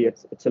 obviously,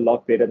 it's a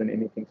lot better than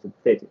anything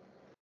synthetic.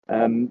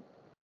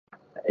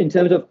 In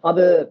terms of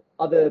other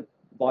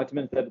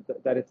vitamins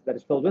that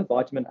is filled with,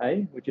 vitamin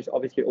A, which is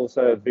obviously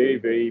also a very,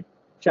 very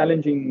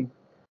challenging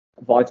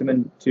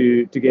vitamin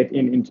to get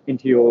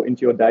into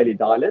your daily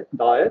diet.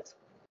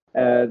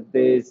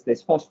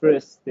 There's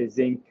phosphorus, there's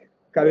zinc,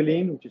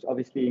 choline, which is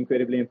obviously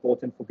incredibly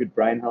important for good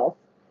brain health.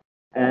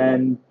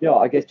 And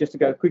I guess just to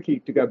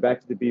go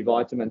back to the B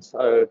vitamins.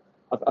 So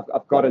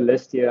I've got a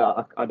list here.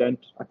 I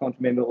can't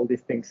remember all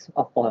these things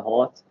off by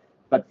heart,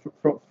 but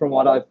from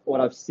what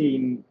I've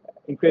seen,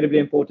 incredibly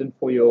important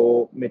for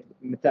your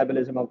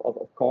metabolism of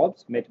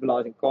carbs,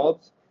 metabolizing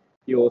carbs,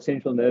 your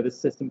central nervous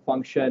system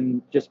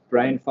function, just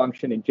brain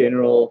function in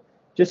general,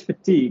 just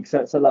fatigue.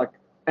 So like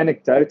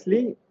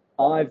anecdotally,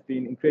 I've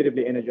been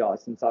incredibly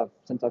energized since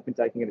I've been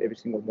taking it every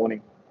single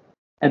morning,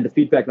 and the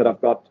feedback that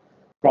I've got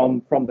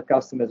from the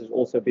customers has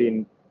also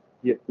been,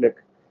 look,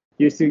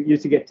 used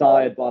to get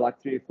tired by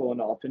like 3 or 4 in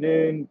the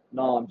afternoon.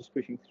 Now I'm just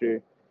pushing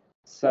through.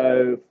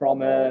 So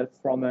from a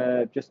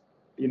just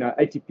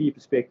ATP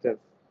perspective,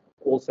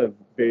 also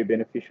very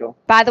beneficial.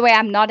 By the way,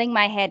 I'm nodding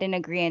my head in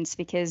agreement,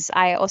 because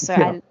I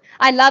also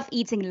I love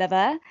eating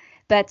liver,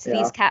 but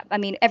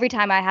every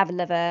time I have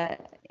liver,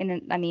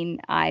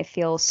 I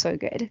feel so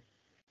good.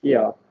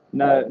 Yeah,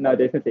 no,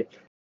 definitely.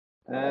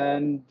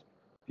 And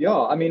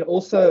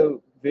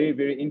also very,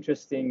 very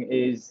interesting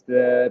is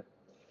the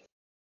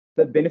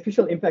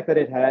beneficial impact that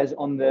it has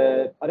on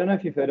I don't know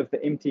if you've heard of the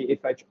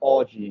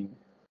MTHFR gene.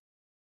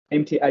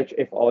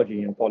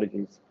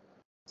 Apologies.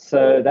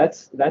 So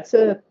that's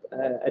a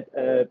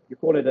you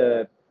call it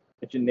a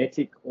a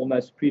genetic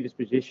almost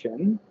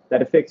predisposition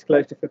that affects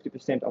close to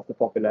 50% of the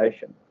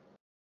population.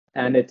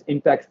 And it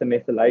impacts the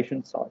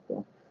methylation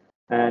cycle.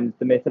 And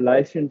the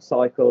methylation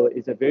cycle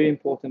is a very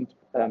important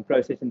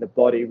process in the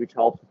body which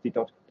helps with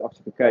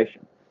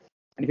detoxification.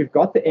 And if you've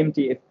got the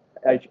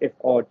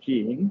MTHFR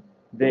gene,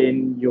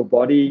 then your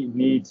body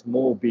needs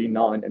more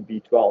B9 and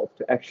B12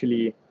 to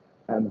actually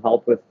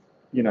help with,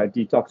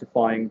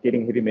 detoxifying,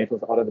 getting heavy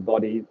metals out of the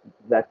body,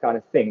 that kind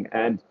of thing.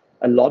 And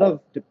a lot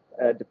of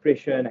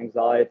depression,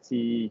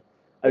 anxiety,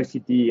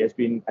 OCD has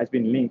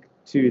been linked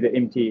to the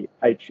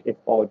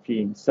MTHFR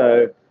gene.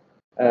 So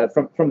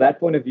from that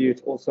point of view,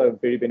 it's also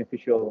very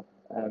beneficial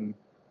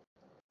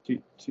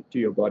to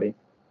your body.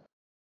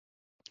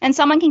 And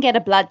someone can get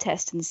a blood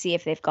test and see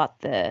if they've got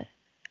the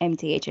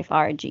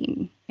MTHFR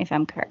gene, if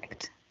I'm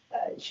correct.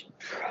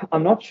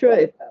 I'm not sure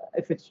if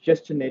it's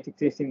just genetic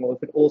testing or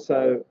if it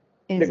also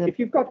if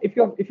you've got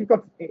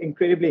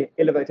incredibly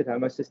elevated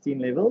homocysteine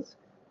levels,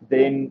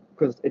 then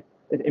because it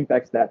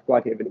impacts that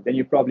quite heavily, then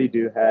you probably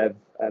do have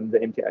the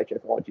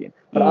MTHFR gene.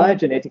 But I had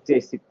genetic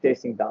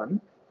testing done,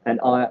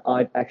 and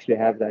I actually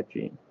have that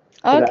gene.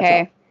 So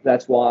okay.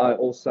 That's why I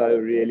also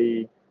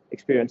really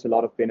experience a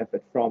lot of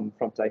benefit from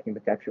taking the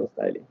capsules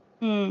daily.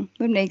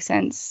 Would make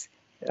sense.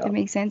 Yeah. It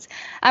makes sense.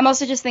 I'm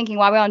also just thinking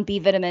while we're on B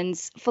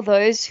vitamins, for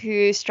those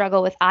who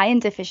struggle with iron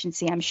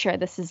deficiency, I'm sure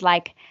this is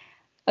like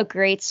a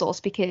great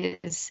source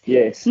because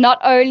not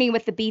only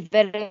with the B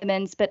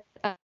vitamins, but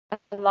a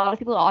lot of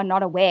people are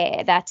not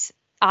aware that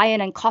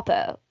iron and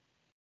copper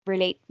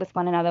relate with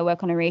one another,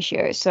 work on a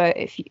ratio. So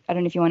I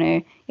don't know if you want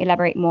to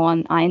elaborate more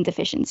on iron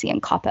deficiency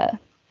and copper.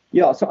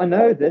 Yeah, so I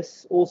know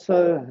this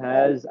also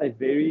has a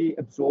very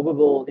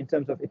absorbable, in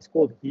terms of, it's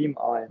called heme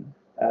iron,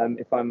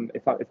 if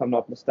I'm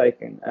not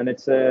mistaken, and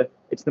it's the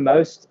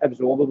most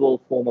absorbable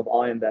form of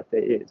iron that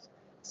there is.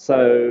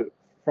 So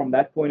from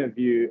that point of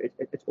view,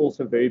 it's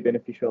also very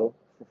beneficial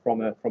from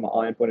an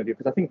iron point of view,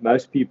 because I think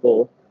most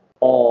people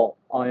are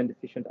iron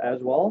deficient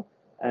as well,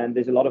 and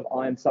there's a lot of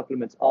iron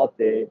supplements out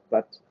there,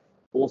 but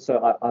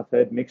also I've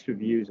heard mixed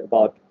reviews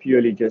about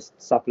purely just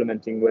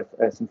supplementing with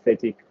a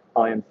synthetic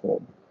iron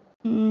form.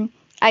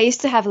 I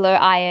used to have low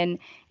iron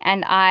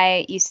and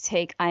I used to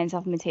take iron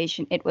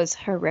supplementation. It was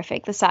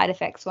horrific. The side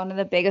effects, one of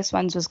the biggest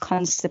ones was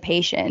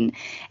constipation.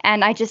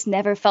 And I just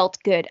never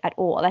felt good at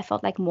all. I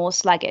felt like more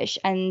sluggish.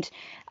 And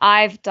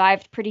I've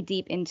dived pretty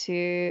deep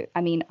into,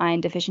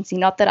 iron deficiency.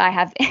 Not that I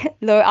have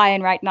low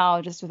iron right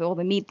now, just with all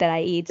the meat that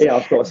I eat. Yeah,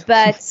 of course.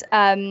 But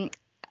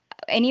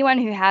anyone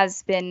who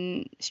has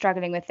been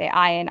struggling with their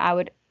iron, I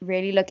would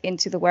really look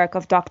into the work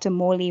of Dr.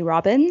 Morley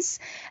Robbins,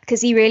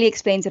 because he really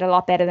explains it a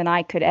lot better than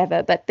I could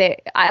ever. But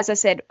as I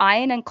said,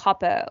 iron and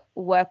copper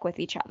work with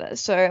each other.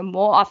 So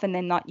more often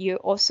than not, you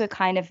also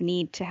kind of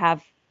need to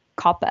have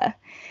copper.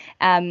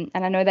 And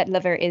I know that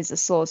liver is a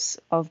source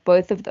of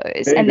both of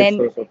those. Very and good then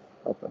source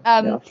of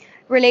copper.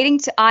 Relating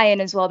to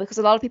iron as well, because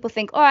a lot of people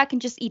think, I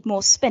can just eat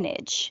more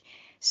spinach.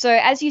 So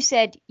as you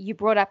said, you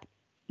brought up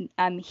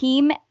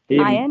heme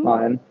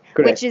iron,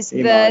 which is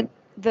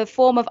the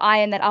form of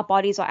iron that our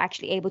bodies are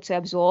actually able to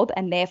absorb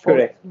and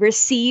therefore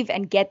receive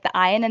and get the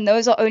iron. And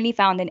those are only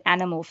found in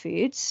animal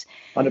foods.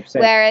 100%.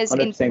 Whereas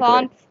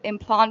 100% in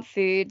plant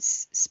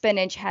foods,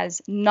 spinach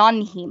has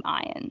non-heme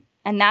iron.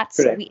 And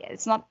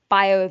it's not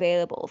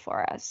bioavailable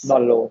for us.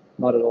 Not at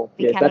all.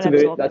 Yes,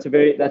 that's a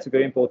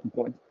very important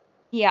point.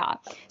 Yeah.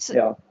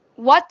 So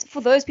what,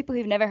 for those people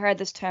who've never heard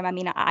this term,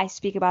 I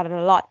speak about it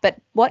a lot, but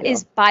what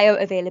is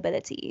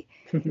bioavailability?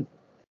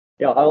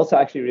 Yeah, I also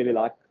actually really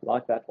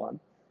like that one.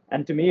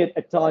 And to me,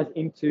 it ties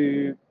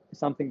into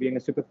something being a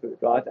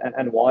superfood, right?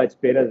 And why it's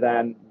better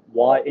than,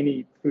 why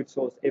any food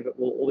source ever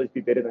will always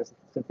be better than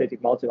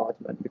synthetic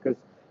multivitamin, because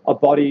our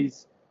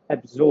bodies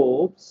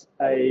absorbs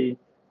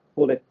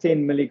call it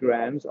 10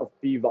 milligrams of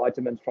B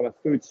vitamins from a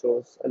food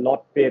source a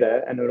lot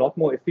better and a lot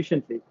more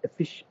efficiently.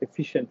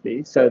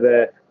 So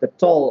the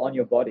toll on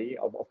your body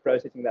of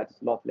processing that is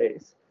a lot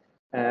less.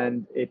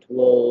 And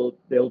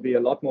there'll be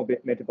a lot more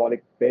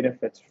metabolic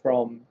benefits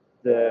from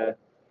the,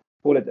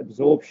 call it,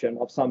 absorption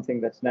of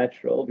something that's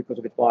natural because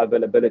of its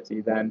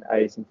bioavailability than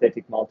a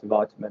synthetic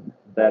multivitamin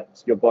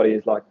that your body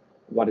is like,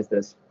 what is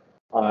this?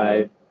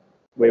 Where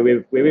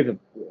we've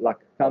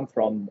come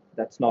from,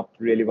 that's not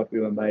really what we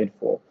were made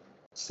for.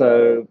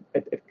 So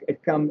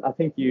it comes, I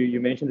think you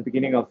mentioned at the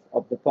beginning of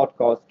the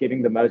podcast,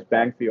 getting the most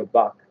bang for your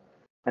buck.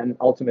 And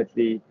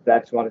ultimately,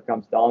 that's what it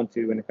comes down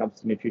to when it comes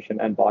to nutrition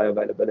and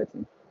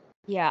bioavailability.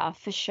 Yeah,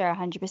 for sure,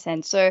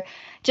 100%. So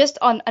just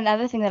on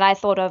another thing that I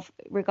thought of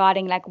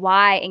regarding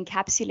why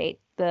encapsulate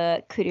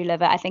the kudu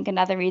liver, I think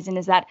another reason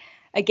is that,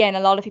 again,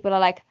 a lot of people are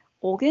like,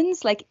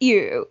 organs?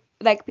 Ew.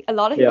 A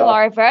lot of people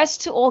are averse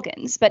to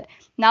organs, but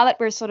now that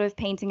we're sort of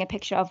painting a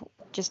picture of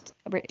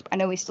I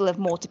know we still have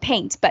more to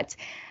paint, but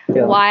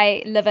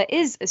why liver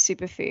is a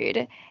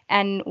superfood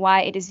and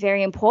why it is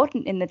very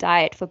important in the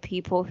diet for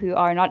people who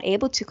are not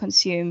able to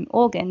consume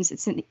organs.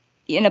 It's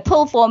in a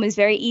pill form is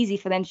very easy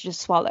for them to just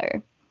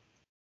swallow.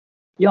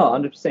 Yeah,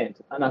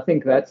 100%. And I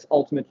think that's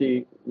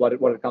ultimately what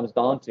it comes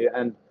down to.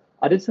 And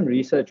I did some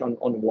research on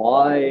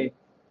why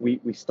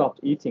we stopped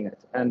eating it.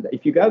 And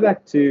if you go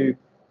back to,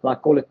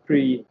 like, call it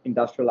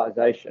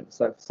pre-industrialization,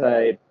 so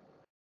say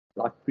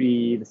like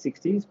pre the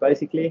 60s,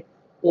 basically,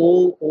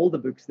 all the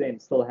books then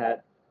still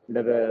had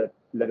liver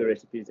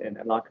recipes in,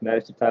 and like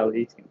nose to tail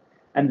eating.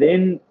 And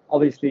then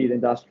obviously the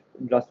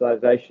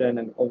industrialization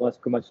and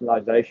almost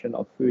commercialization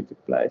of food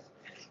took place,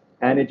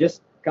 and it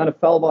just kind of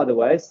fell by the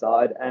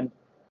wayside. And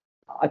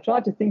I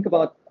tried to think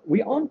about,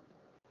 we aren't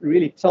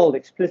really told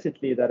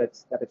explicitly that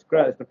it's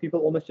gross, but people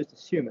almost just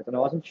assume it. And I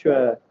wasn't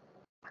sure,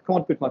 I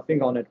can't put my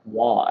finger on it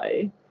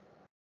why,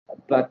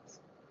 but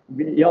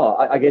yeah,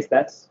 I guess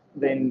that's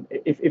then,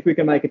 if we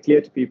can make it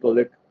clear to people,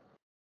 look,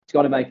 it's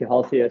going to make you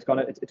healthier. It's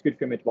good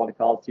for your metabolic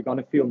health. You're going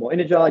to feel more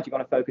energized. You're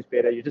going to focus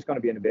better. You're just going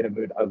to be in a better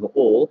mood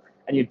overall.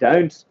 And it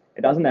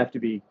doesn't have to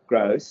be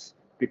gross,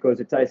 because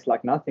it tastes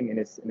like nothing in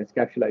its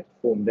encapsulated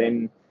form.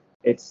 Then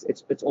it's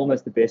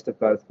almost the best of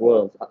both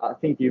worlds. I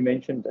think you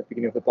mentioned at the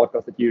beginning of the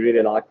podcast that you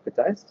really like the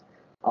taste.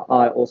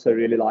 I also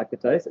really like the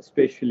taste,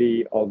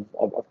 especially of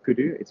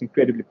kudu. It's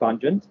incredibly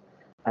pungent.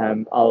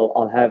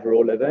 I'll have raw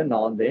liver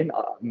now and then.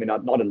 I mean,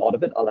 not a lot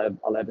of it. I'll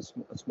have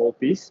a small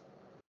piece.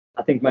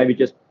 I think maybe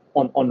just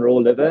on raw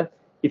liver,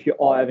 if you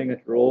are having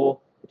it raw,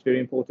 it's very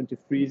important to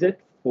freeze it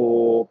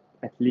for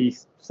at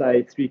least,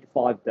 say, 3 to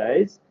 5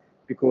 days,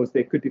 because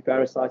there could be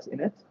parasites in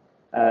it.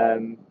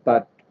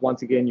 But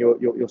once again,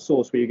 your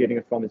source, where you're getting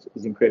it from,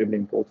 is incredibly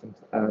important.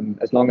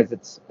 As long as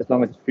it's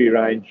free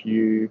range,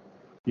 you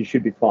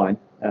should be fine.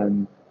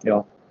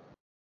 Yeah.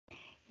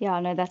 Yeah,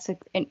 no,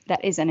 that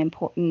is an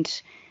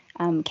important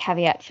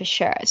caveat for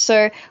sure.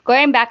 So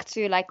going back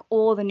to like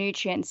all the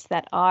nutrients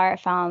that are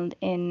found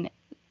in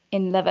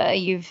liver,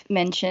 you've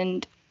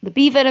mentioned the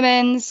B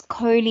vitamins,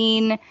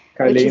 choline,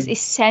 which is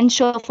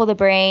essential for the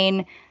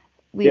brain.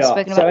 We've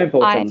spoken about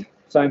important,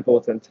 so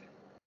important.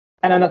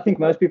 And I think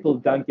most people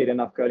don't get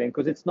enough choline,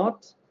 because it's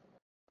not,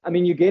 I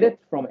mean, you get it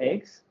from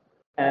eggs,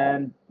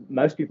 and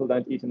most people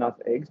don't eat enough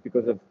eggs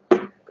because of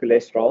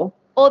cholesterol.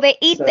 Or they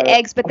eat the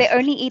eggs, but they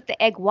only eat the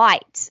egg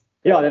white.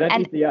 Yeah, they don't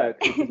eat the yolk,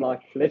 which is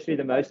like literally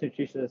the most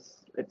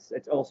nutritious.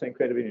 It's also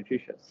incredibly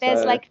nutritious.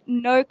 There's like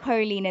no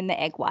choline in the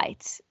egg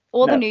white.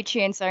 All the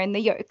nutrients are in the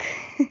yolk.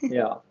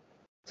 Yeah.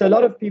 So a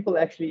lot of people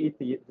actually eat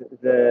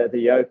the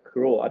yolk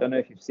raw. I don't know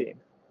if you've seen.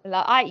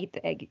 I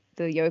eat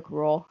the yolk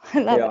raw. I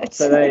love it.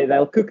 So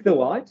they'll cook the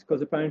white,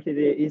 because apparently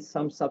there is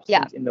some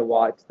substance in the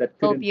white that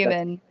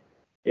albumin.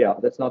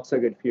 That's not so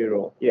good for you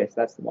raw. Yes,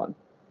 that's the one.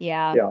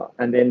 Yeah. Yeah,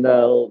 and then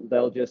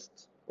they'll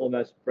just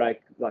almost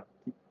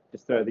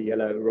just throw the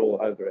yellow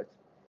raw over it.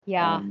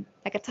 Yeah,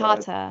 like a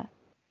tartar.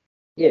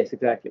 Yes,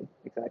 exactly.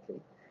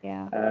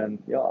 Yeah.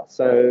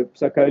 So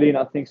choline,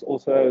 I think, is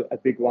also a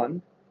big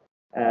one,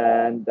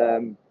 and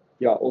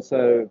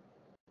also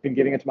been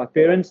giving it to my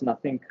parents, and I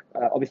think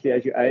obviously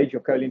as you age,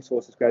 your choline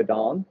sources go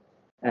down,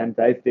 and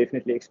they've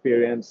definitely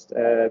experienced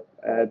a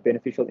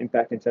beneficial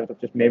impact in terms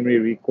of just memory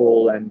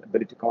recall and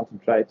ability to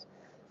concentrate.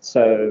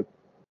 So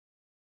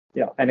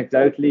yeah,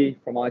 anecdotally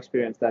from my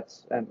experience,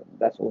 that's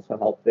also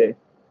helped there.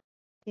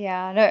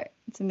 Yeah, no,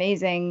 it's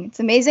amazing. It's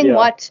amazing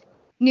what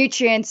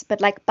nutrients,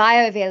 but like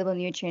bioavailable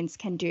nutrients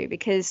can do,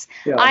 because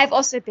I've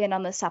also been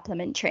on the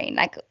supplement train,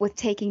 like with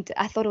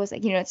I thought it was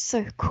like, it's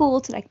so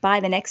cool to like buy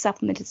the next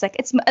supplement. It's like,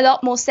 it's a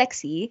lot more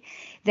sexy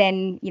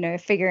than,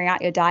 figuring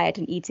out your diet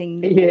and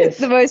eating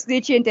the most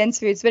nutrient dense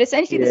foods. But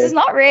essentially this is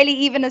not really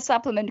even a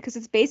supplement, because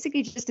it's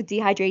basically just a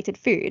dehydrated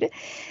food,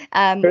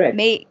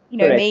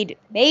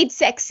 made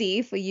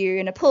sexy for you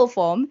in a pill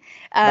form.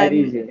 Made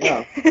easy,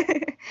 yeah.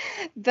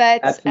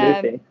 But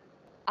absolutely.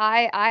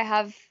 I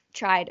have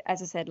tried,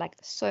 as I said, like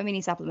so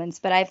many supplements,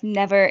 but I've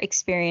never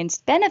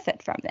experienced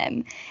benefit from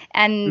them.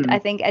 And I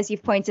think, as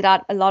you've pointed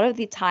out, a lot of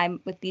the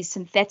time with these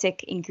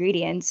synthetic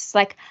ingredients,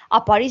 like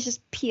our bodies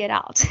just pee it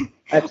out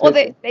or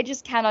they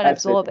just cannot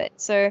absorb it.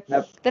 So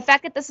the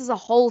fact that this is a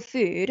whole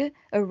food,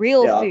 a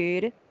real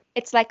food,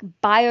 it's like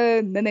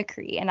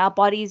biomimicry, and our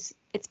bodies,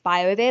 it's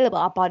bioavailable.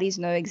 Our bodies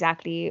know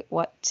exactly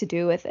what to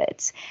do with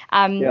it.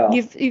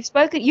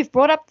 You've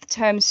brought up the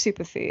term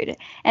superfood,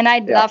 and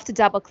I'd love to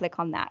double click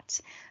on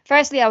that.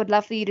 Firstly, I would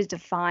love for you to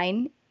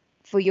define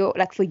for you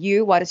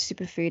what a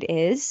superfood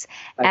is.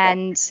 Okay.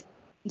 And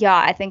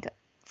I think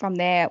from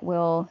there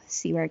we'll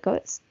see where it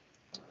goes.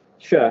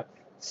 Sure.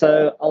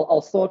 So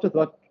I'll start with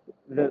what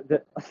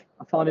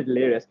I found it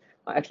hilarious.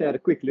 I actually had a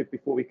quick look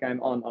before we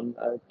came on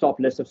a top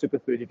list of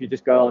superfoods. If you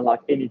just go on like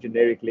any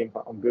generic link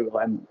on Google,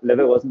 and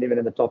liver wasn't even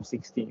in the top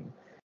 16.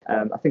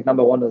 I think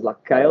number 1 was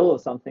like kale or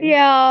something.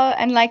 Yeah,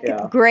 and like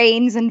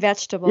grains and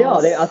vegetables.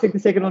 Yeah, I think the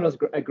second one was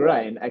a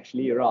grain.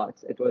 Actually, you're right.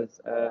 It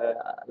was.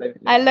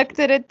 I looked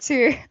at it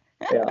too.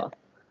 Yeah,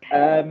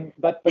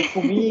 but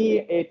for me,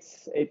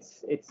 it's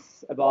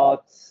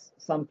about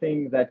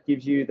something that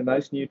gives you the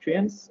most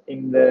nutrients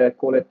in the,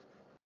 call it,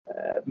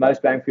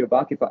 most bang for your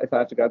buck, if I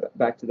have to go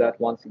back to that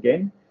once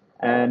again.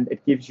 And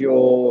it gives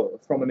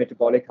from a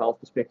metabolic health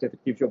perspective,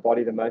 it gives your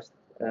body the most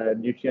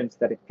nutrients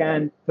that it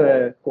can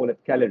per, call it,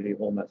 calorie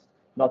almost.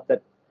 Not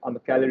that I'm a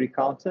calorie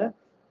counter,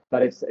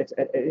 but it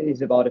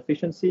is about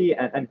efficiency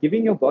and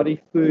giving your body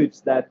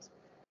foods that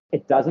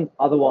it doesn't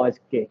otherwise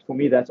get. For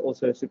me, that's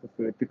also a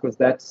superfood, because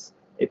that's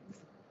it.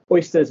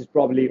 Oysters is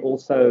probably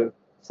also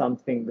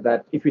something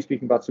that, if we're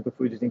speaking about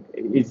superfoods,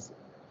 is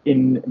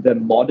in the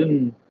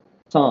modern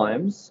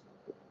times,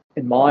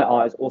 in my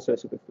eyes, also a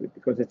superfood,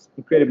 because it's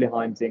incredibly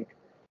high in zinc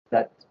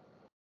that,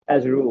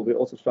 as a rule, we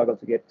also struggle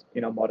to get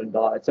in our modern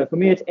diet. So for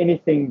me, it's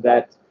anything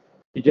that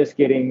you're just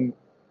getting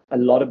a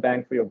lot of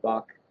bang for your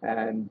buck,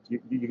 and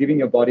you're giving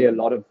your body a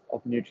lot of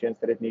nutrients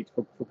that it needs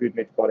for good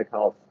metabolic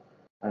health.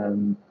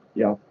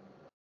 Yeah.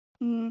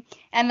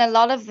 And a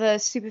lot of the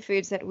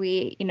superfoods that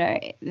we,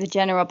 the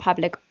general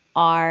public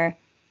are,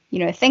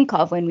 think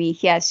of when we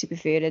hear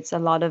superfood, it's a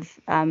lot of,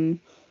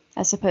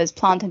 I suppose,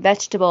 plant and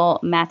vegetable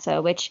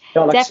matter, which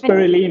like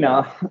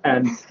spirulina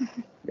and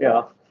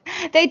yeah.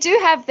 They do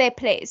have their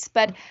place,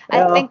 but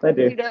I think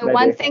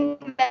one thing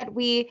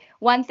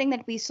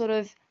that we sort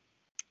of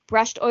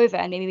brushed over,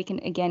 and maybe we can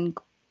again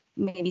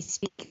maybe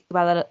speak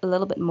about it a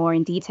little bit more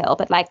in detail,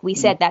 but like we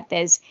said, that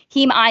there's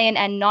heme iron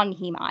and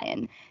non-heme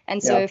iron.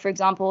 And so, for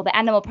example, the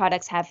animal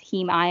products have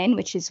heme iron,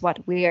 which is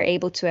what we are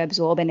able to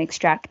absorb and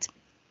extract.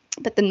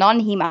 But the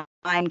non-heme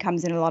iron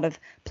comes in a lot of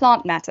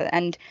plant matter.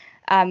 And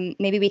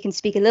maybe we can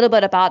speak a little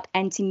bit about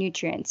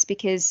anti-nutrients,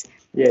 because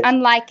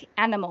unlike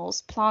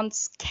animals,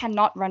 plants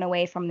cannot run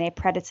away from their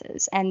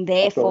predators. And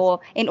therefore,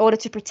 in order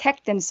to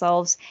protect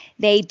themselves,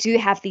 they do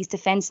have these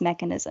defense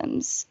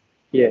mechanisms.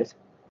 Yes.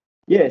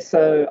 Yeah,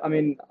 so I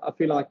mean, I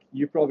feel like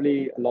you're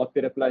probably a lot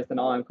better placed than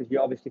I am, because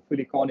you're obviously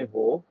fully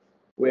carnivore,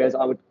 whereas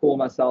I would call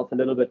myself a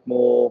little bit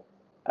more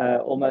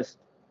almost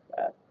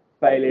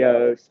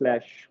paleo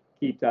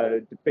 /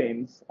 keto,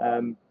 depends.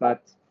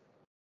 But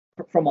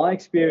from my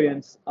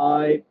experience,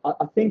 I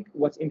think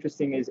what's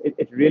interesting is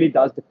it really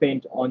does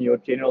depend on your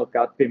general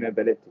gut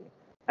permeability.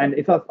 And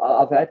if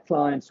I've had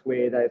clients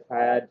where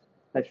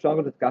they've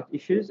struggled with gut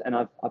issues, and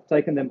I've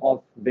taken them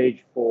off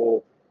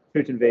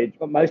fruit and veg,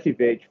 or mostly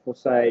veg, for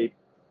say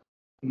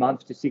a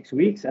month to 6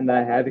 weeks, and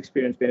they have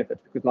experienced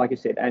benefits, because, like you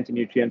said,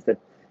 anti-nutrients that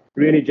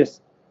really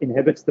just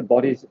inhibits the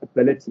body's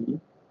ability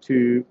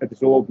to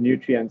absorb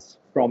nutrients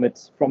from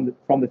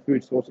the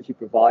food sources you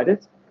provide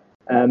it.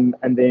 And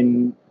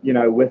then,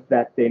 with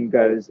that then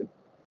goes,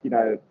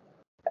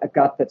 a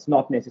gut that's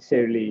not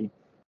necessarily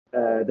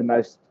the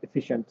most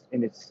efficient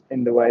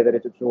in the way that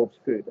it absorbs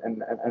food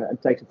and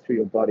takes it through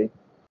your body.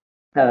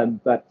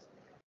 But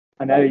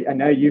I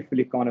know you're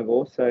fully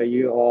carnivore, so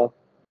you are,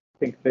 I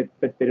think, a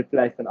bit better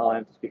placed than I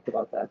am to speak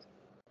about that.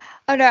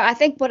 Oh no, I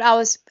think what I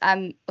was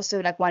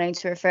also like wanting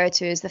to refer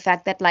to is the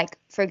fact that, like,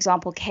 for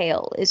example,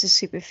 kale is a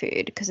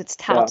superfood because it's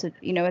touted,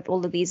 with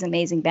all of these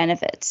amazing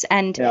benefits.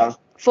 And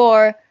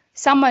for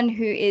someone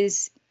who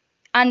is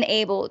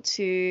unable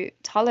to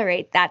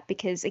tolerate that,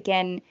 because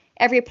again,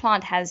 every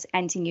plant has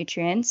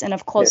anti-nutrients, and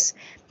of course,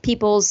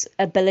 people's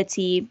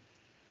ability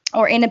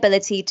or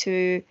inability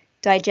to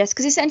digest,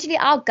 because essentially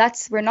our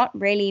guts, we're not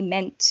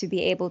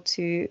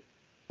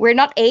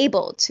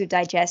able to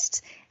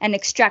digest and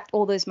extract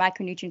all those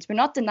micronutrients. We're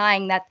not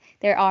denying that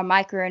there are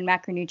micro and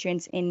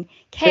macronutrients in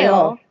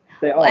kale.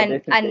 They are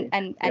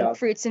and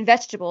fruits and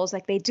vegetables,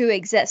 like they do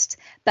exist.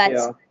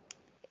 But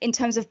in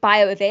terms of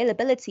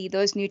bioavailability,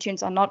 those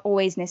nutrients are not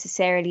always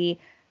necessarily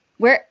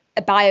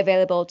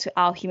bioavailable to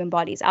our human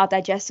bodies. Our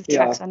digestive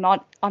tracts are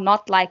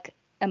not like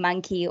a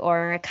monkey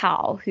or a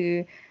cow,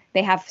 who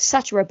they have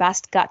such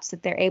robust guts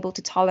that they're able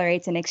to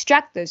tolerate and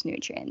extract those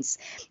nutrients.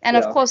 And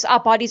of course,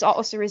 our bodies are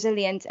also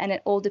resilient, and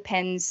it all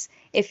depends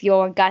if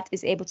your gut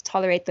is able to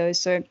tolerate those.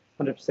 So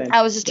 100%.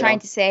 I was just trying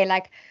to say,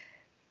 like,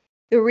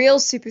 the real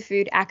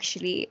superfood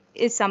actually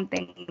is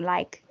something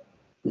like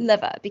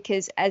liver,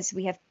 because as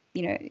we have,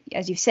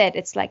 as you've said,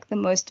 it's like the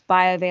most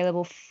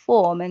bioavailable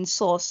form and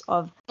source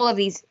of all of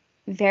these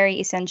very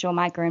essential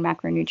micro and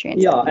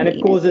macronutrients. Yeah, and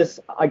it causes,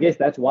 I guess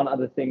that's one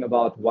other thing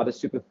about what a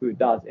superfood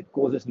does. It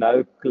causes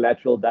no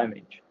collateral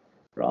damage,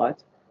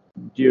 right,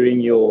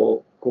 during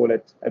your, call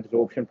it,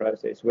 absorption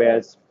process,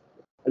 whereas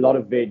a lot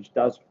of veg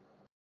does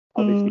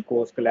obviously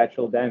cause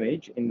collateral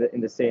damage in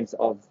the sense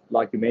of,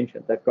 like you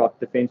mentioned, they've got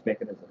defense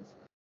mechanisms.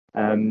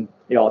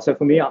 So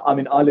for me, I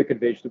mean, I look at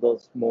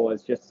vegetables more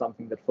as just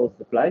something that fills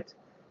the plate,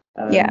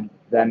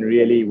 than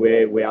really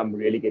where I'm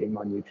really getting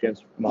my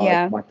nutrients,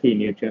 my key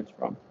nutrients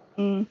from.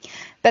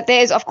 But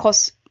there is, of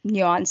course,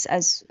 nuance,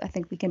 as I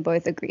think we can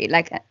both agree.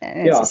 Like,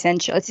 it's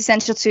essential. It's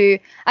essential to.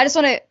 I just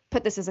want to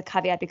put this as a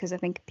caveat, because I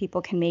think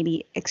people can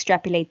maybe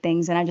extrapolate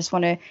things, and I just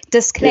want to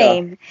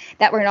disclaim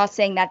that we're not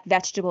saying that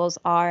vegetables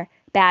are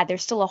bad. They're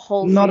still a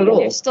whole food. Not at all.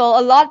 They're still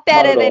a lot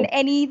better than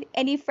any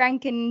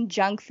Franken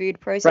junk food,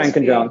 processed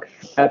food. Junk,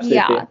 absolutely.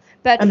 Yeah,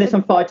 but there's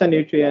some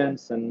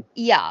phytonutrients and.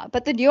 Yeah,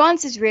 but the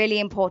nuance is really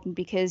important,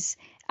 because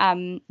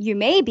you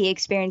may be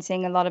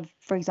experiencing a lot of,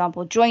 for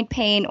example, joint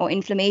pain or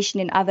inflammation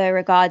in other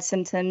regards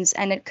symptoms,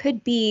 and it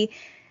could be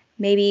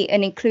maybe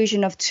an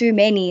inclusion of too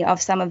many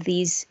of some of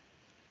these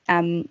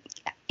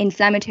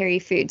inflammatory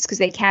foods, because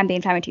they can be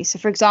inflammatory. So,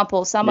 for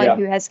example, someone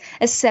who has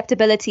a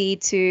susceptibility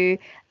to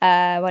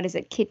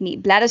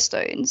bladder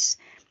stones,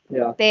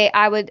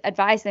 I would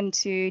advise them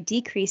to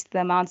decrease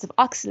the amounts of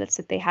oxalates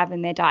that they have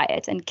in their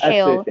diet. And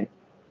kale,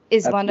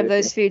 is one of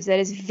those foods that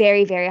is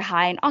very, very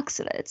high in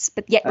oxalates,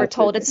 but yet we're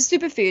told it's a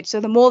superfood, so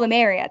the more the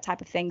merrier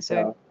type of thing.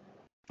 So,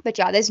 but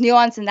yeah, there's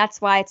nuance, and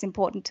that's why it's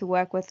important to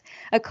work with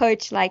a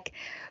coach like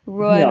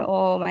Rohan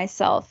or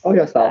myself. Or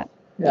yourself.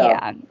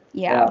 Yeah.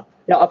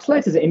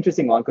 Oxalates is an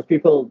interesting one because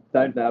people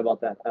don't know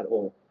about that at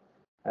all.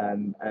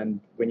 And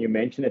when you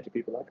mention it to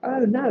people, like,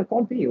 oh no, it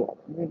can't be. I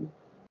mean,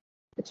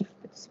 it's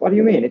what do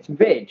you mean? It's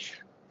veg.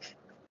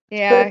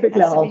 Yeah, it's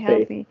perfectly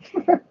healthy.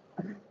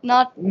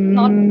 Not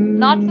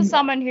for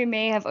someone who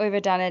may have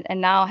overdone it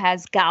and now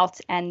has gout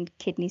and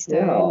kidney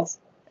stones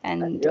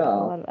and a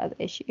lot of other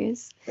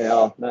issues.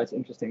 Yeah, no, it's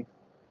interesting.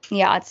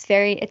 Yeah, it's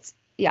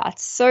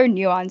so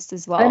nuanced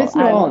as well. And it's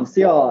nuanced,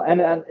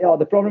 and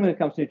the problem when it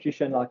comes to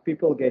nutrition, like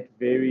people get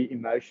very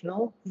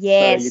emotional.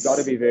 Yes. So you got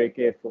to be very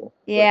careful.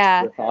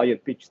 With how you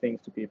pitch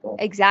things to people.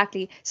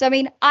 Exactly. So I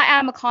mean, I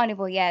am a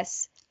carnivore,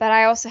 yes, but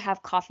I also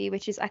have coffee,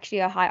 which is actually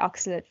a high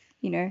oxalate,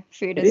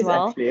 food as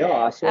well. Actually,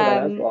 I saw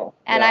that as well.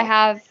 And I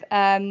have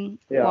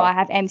I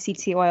have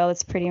MCT oil.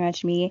 It's pretty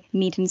much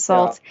meat and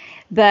salt,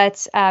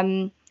 but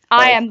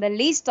I am the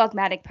least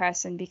dogmatic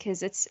person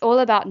because it's all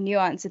about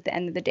nuance at the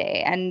end of the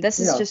day. And this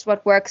is just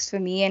what works for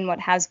me and what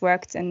has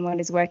worked and what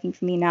is working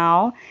for me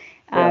now.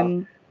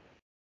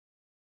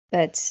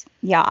 But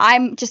yeah,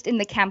 I'm just in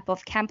the camp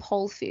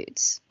whole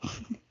foods.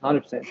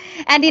 100%.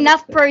 And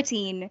enough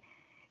protein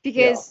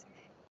because,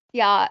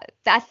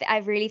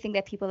 I really think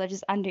that people are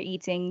just under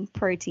eating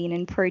protein,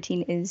 and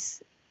protein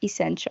is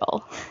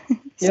essential,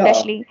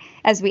 especially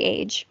as we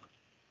age.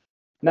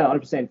 No,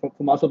 100%.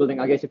 For muscle building,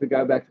 I guess if we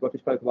go back to what we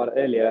spoke about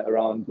earlier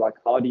around like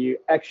how do you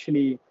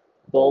actually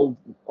build,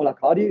 or like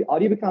how do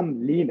you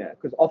become leaner?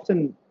 Because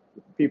often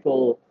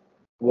people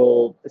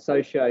will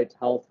associate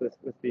health with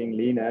being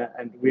leaner,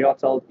 and we are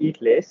told eat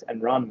less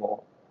and run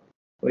more,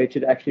 where it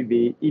should actually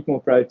be eat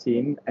more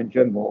protein and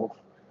gym more,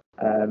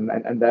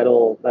 and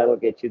that'll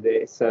get you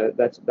there. So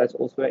that's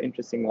also an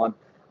interesting one.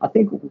 I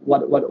think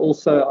what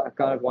also I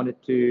kind of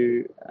wanted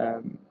to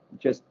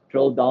just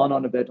drill down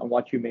on a bit on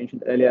what you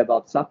mentioned earlier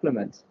about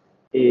supplements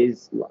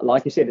is,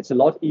 like you said, it's a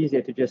lot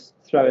easier to just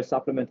throw a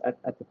supplement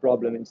at the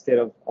problem instead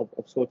of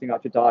sorting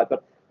out your diet.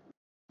 But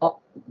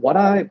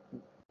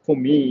for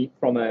me,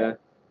 from a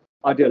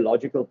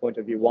ideological point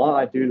of view,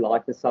 why I do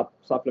like the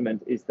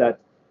supplement is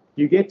that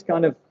you get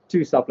kind of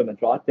two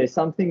supplements, right? There's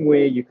something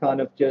where you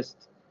kind of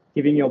just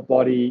giving your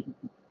body,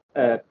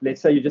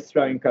 let's say you're just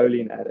throwing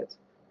choline at it,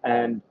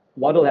 and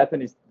what will happen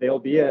is there'll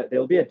be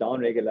a down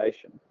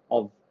regulation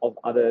of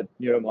other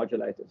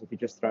neuromodulators if you're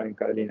just throwing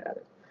choline at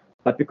it.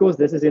 But because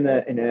this is in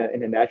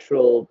a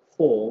natural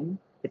form,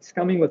 it's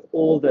coming with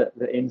all the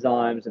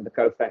enzymes and the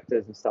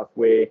cofactors and stuff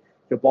where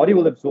your body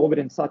will absorb it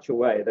in such a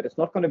way that it's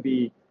not going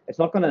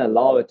to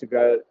allow it to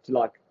go to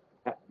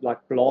like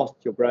blast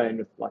your brain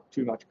with like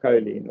too much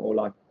choline or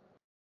like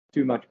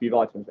too much B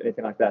vitamins or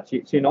anything like that. So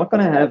you're not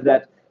going to have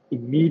that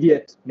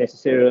immediate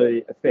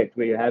necessarily effect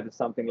where you have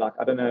something like,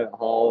 I don't know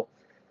how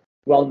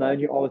well known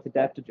you are with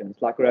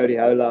adaptogens like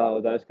rhodiola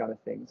or those kind of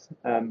things,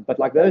 but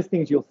like those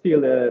things you'll feel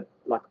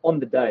like on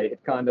the day.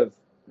 It kind of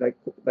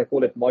they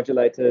call it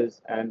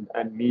modulators and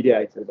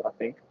mediators, I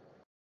think,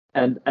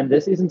 and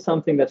this isn't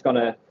something that's going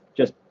to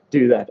just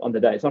do that on the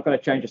day. It's not going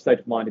to change your state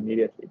of mind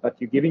immediately, but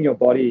you're giving your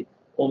body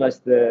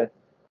almost the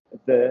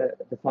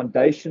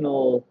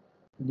foundational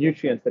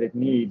nutrients that it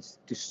needs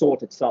to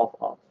sort itself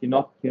out. You're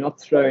not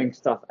throwing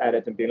stuff at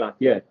it and being like,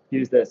 yeah,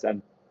 use this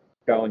and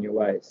go on your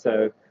way.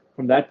 So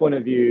from that point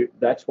of view,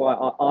 that's why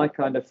I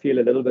kind of feel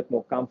a little bit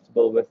more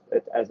comfortable with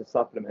it as a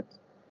supplement.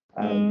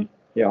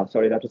 Yeah,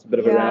 sorry, that was a bit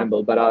of a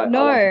ramble, but I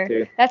wanted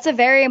to. That's a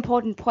very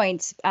important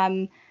point.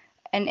 And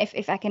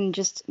if I can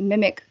just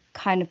mimic,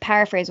 kind of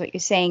paraphrase what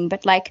you're saying,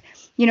 but like,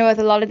 with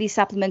a lot of these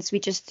supplements,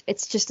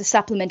 it's just a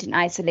supplement in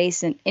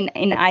isolation,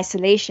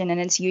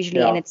 and it's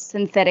usually in its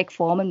synthetic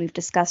form, and we've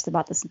discussed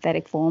about the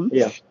synthetic form,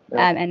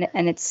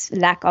 and its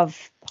lack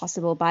of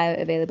possible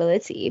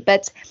bioavailability.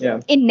 But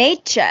in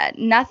nature,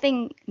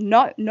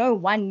 no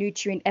one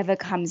nutrient ever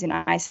comes in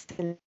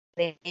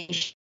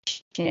isolation.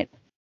 It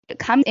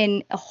comes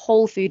in a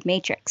whole food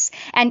matrix,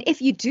 and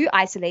if you do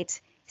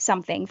isolate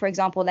something, for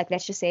example, like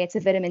let's just say it's a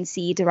vitamin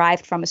C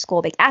derived from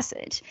ascorbic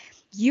acid,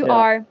 you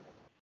are,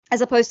 as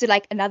opposed to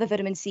like another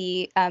vitamin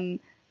C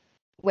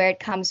where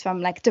it comes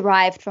from like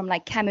derived from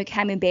like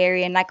camu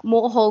berry and like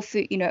more whole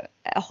food,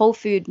 a whole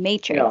food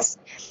matrix.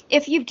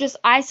 If you've just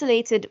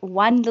isolated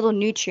one little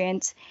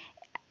nutrient,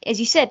 as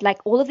you said, like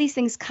all of these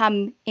things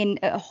come in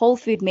a whole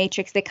food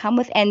matrix. They come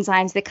with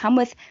enzymes, they come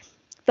with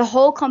the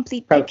whole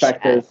complete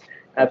picture,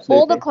 absolutely,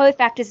 all the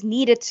cofactors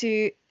needed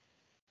to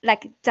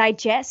like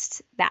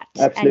digest that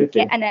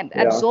and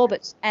absorb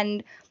it.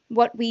 And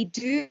what we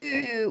do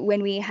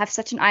when we have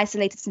such an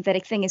isolated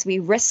synthetic thing is we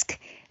risk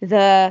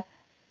the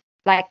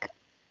like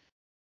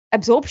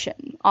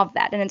absorption of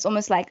that, and it's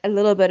almost like a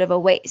little bit of a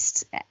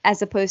waste,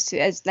 as opposed to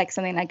as like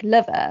something like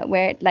liver,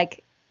 where it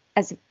like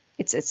as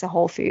it's a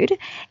whole food,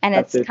 and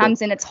it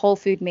comes in its whole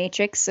food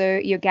matrix. So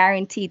you're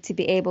guaranteed to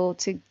be able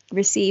to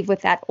receive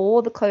with that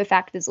all the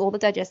cofactors, all the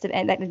digestive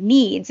and that it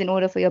needs in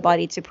order for your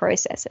body to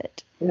process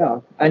it. Yeah,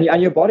 and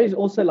your body is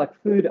also like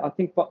food. I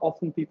think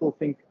often people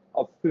think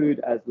of food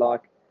as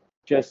like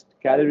just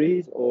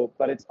calories,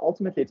 but it's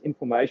ultimately it's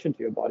information to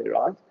your body,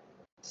 right?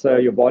 So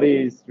your body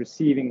is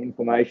receiving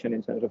information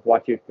in terms of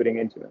what you're putting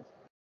into it,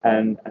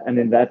 and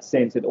in that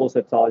sense, it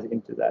also ties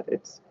into that.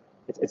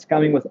 It's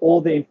coming with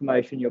all the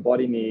information your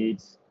body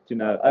needs to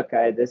know.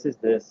 Okay, this is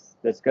this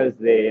goes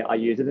there. I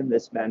use it in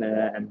this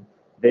manner, and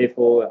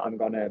therefore I'm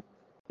gonna,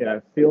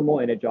 feel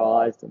more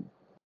energized and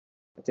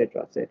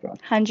etc. etc.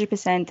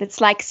 100%. It's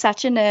like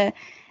such an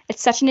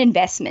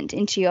investment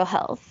into your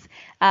health.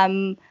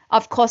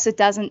 Of course, it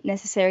doesn't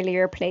necessarily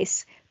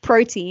replace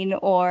protein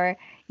or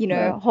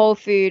whole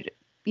food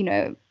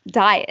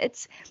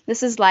diets.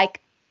 This is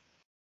like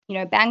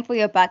bang for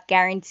your buck,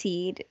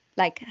 guaranteed,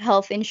 like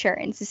health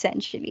insurance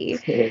essentially.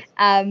 Yes.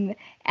 And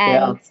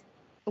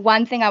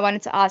one thing I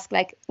wanted to ask,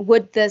 like,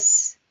 would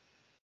this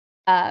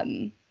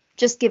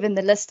just given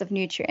the list of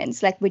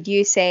nutrients, like, would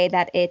you say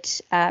that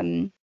it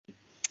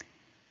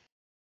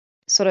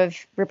sort of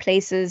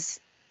replaces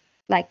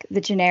like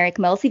the generic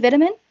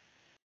multivitamin?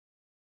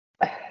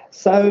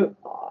 So,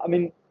 I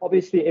mean,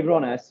 obviously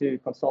everyone has to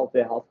consult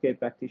their healthcare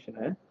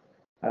practitioner,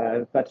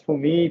 but for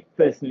me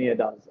personally, it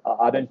does.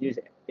 I don't use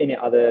any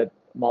other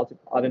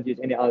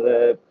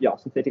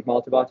synthetic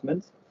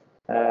multivitamins.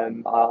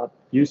 I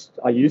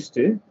used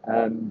to,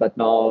 but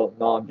now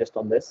I'm just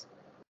on this.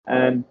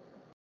 And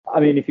I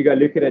mean, if you go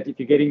look at it, if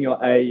you're getting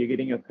your A, you're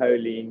getting your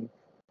choline,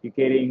 you're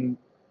getting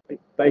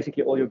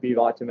basically all your B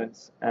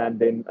vitamins, and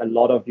then a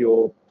lot of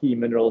your key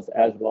minerals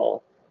as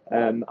well.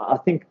 I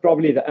think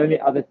probably the only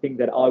other thing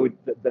that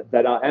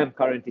I am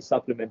currently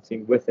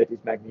supplementing with it is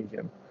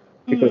magnesium,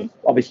 because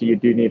obviously you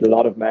do need a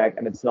lot of mag,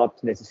 and it's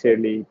not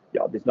necessarily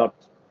there's not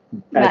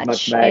as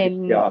much mag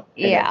in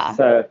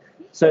it.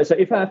 So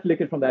if I have to look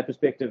at it from that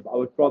perspective, I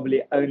would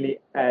probably only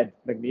add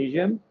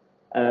magnesium,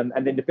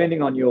 and then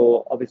depending on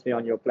your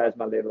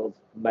plasma levels,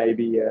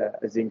 maybe a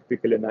zinc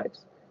picolinate,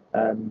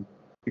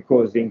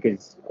 because zinc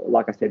is,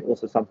 like I said,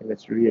 also something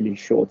that's really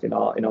short in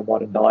our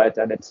modern diet,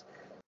 and it's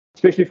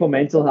especially for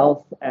mental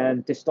health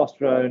and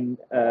testosterone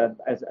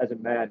as a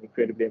man,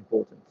 incredibly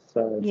important.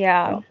 So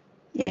yeah,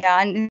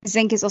 and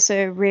zinc is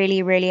also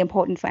really, really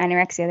important for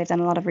anorexia. They've done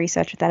a lot of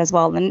research with that as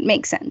well, and it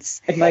makes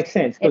sense. It makes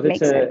sense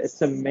because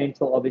it's a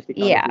mental, obviously,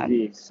 kind of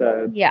disease.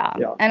 So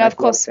and of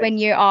course, when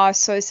you are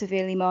so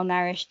severely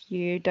malnourished,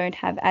 you don't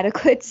have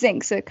adequate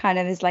zinc, so it kind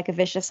of is like a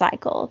vicious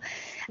cycle.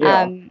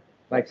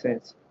 Makes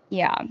sense.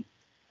 Yeah,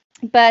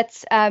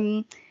 but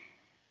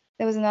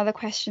there was another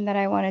question that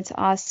I wanted to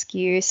ask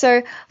you.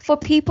 So for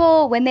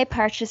people, when they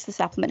purchase the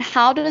supplement,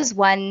 how does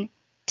one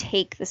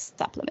take the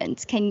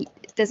supplement?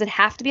 Does it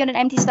have to be on an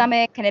empty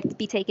stomach? Can it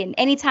be taken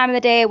any time of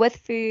the day with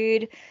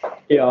food?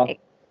 Yeah.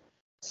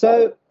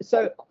 So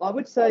I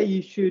would say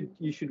you should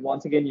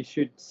once again, you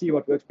should see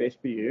what works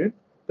best for you.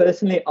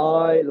 Personally,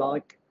 I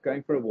like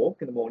going for a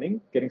walk in the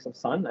morning, getting some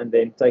sun, and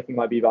then taking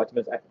my B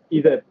vitamins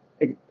either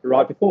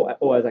right before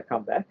or as I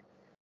come back.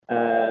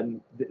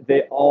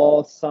 There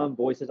are some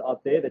voices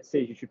out there that say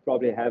you should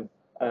probably have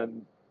a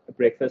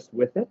breakfast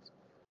with it.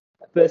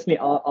 Personally,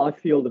 I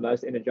feel the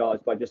most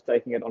energized by just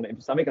taking it on an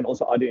empty stomach, and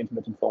also I do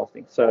intermittent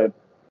fasting. So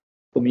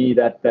for me,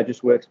 that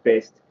just works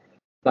best.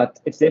 But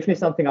it's definitely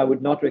something I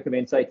would not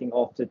recommend taking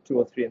after 2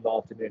 or 3 in the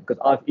afternoon, because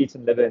I've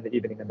eaten liver in the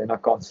evening and then I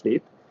can't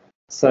sleep.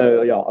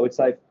 So I would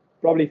say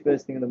probably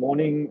first thing in the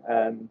morning.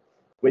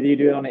 Whether you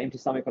do it on an empty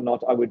stomach or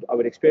not, I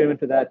would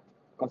experiment with that.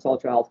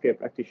 Consult your healthcare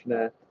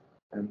practitioner.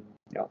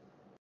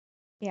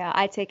 Yeah,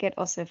 I take it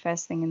also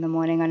first thing in the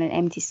morning on an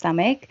empty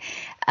stomach.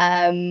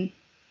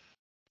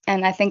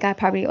 And I think I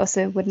probably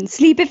also wouldn't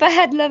sleep if I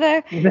had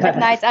liver at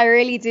night. I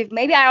really do.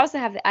 Maybe I also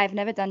have. I've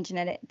never done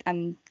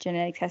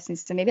genetic testing,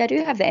 so maybe I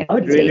do have the. I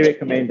would really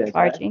recommend it.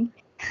 What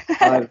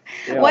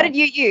did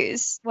you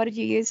use? What did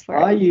you use for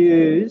it? I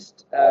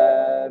used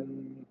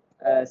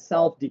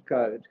Self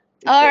Decode.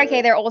 Oh,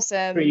 okay, they're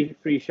awesome.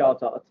 Free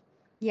shout out.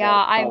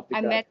 Yeah,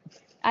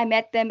 I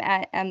met them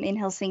at in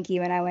Helsinki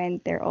when I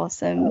went. They're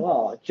awesome. Oh,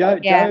 wow. Joe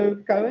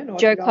Cohen?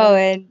 Joe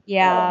Cohen,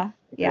 yeah.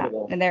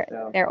 Oh, and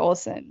they're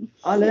awesome.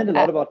 I learned a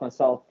lot about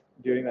myself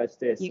during those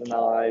tests, and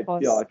it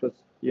was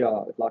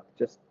like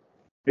just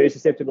very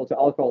susceptible to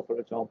alcohol, for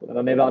example, and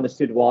I never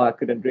understood why I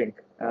couldn't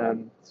drink.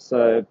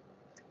 So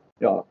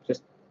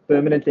just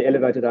permanently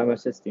elevated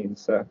homocysteine.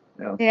 So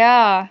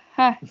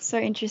so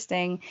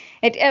interesting.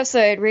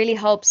 It really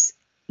helps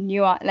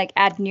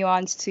add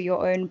nuance to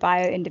your own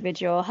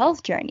individual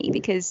health journey,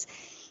 because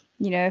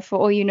for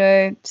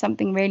all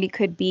something really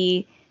could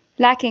be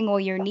lacking or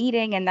you're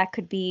needing, and that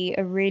could be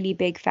a really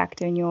big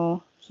factor in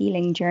your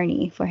healing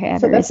journey for whoever.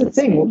 So that's the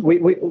thing,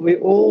 we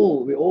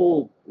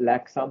all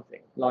lack something.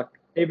 Like,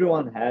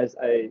 everyone has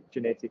a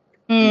genetic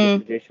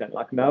predisposition.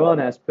 Like, no one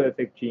has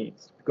perfect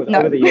genes, because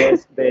over the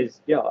years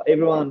there's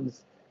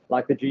everyone's,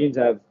 like, the genes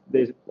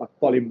there's like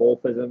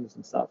polymorphisms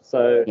and stuff.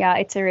 So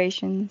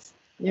iterations.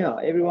 yeah,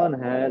 everyone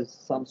has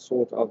some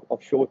sort of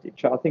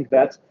shortage. I think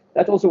that's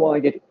also why I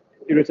get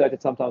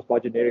irritated sometimes by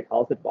generic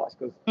health advice,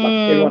 because like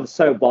Mm, everyone's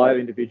so bio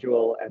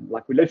individual, and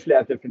like we literally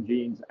have different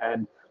genes.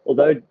 And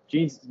although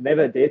genes is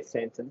never a death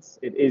sentence,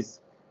 it's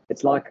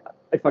like,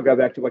 if I go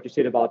back to what you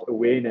said about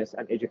awareness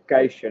and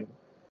education,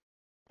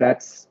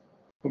 that's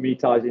for me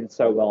ties in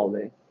so well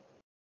there.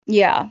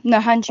 yeah, no,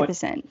 On-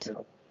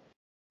 100%.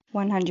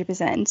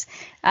 100%.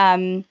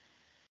 Um,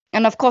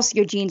 and of course,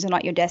 your genes are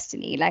not your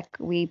destiny. Like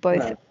we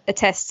both No,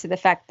 attest to the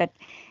fact that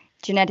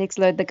genetics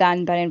load the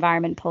gun, but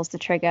environment pulls the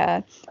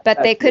trigger.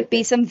 But there could be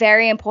absolutely, some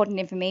very important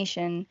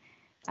information,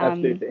 um,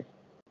 absolutely.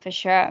 for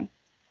sure.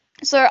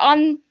 So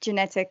on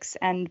genetics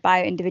and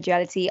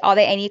bioindividuality, are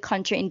there any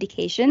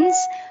contraindications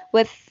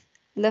with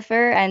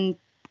liver, and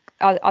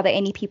are there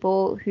any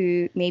people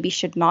who maybe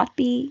should not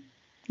be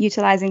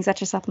utilizing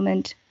such a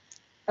supplement?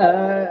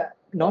 Uh,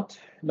 not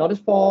as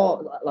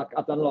far, like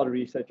I've done a lot of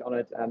research on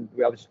it, and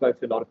we obviously spoke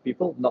to a lot of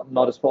people.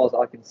 Not as far as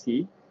I can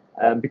see,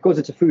 because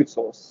it's a food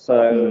source. So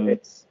Mm,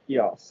 it's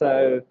yeah.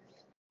 So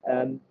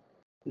um,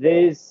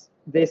 there's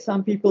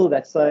some people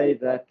that say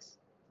that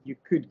you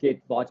could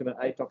get vitamin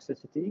A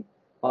toxicity.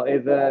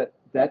 However,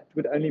 that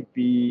would only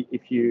be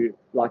if you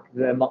like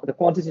the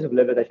quantities of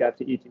liver that you have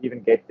to eat to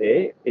even get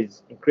there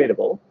is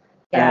incredible,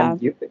 yeah.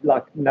 and you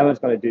like no one's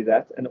going to do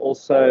that. And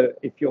also,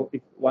 if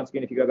once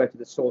again, if you go back to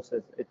the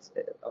sources, it's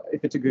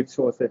if it's a good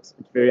source, it's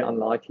very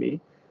unlikely.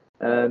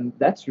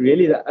 That's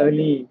really the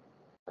only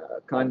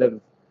kind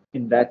of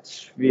in that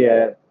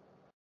sphere,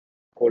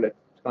 call it,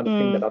 kind of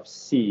thing that Mm, I've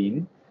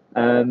seen.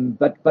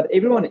 But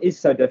everyone is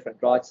so different,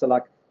 right? So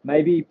like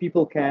maybe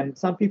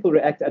some people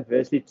react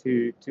adversely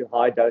to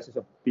high doses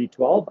of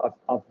B12.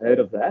 I've heard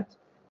of that.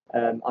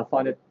 I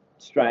find it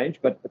strange,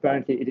 but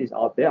apparently it is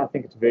out there. I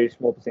think it's a very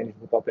small percentage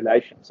of the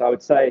population. So I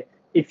would say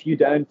if you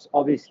don't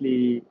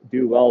obviously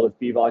do well with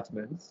B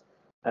vitamins,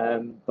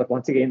 but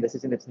once again, this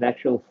is in its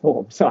natural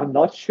form. So I'm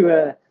not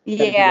sure that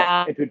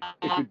yeah. it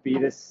would be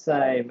the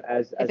same If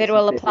as a it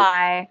will synthetic.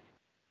 apply.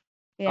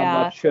 I'm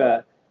not Yeah.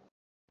 sure.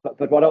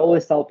 But what I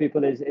always tell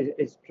people is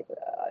it's,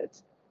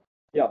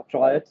 yeah,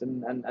 try it,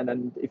 and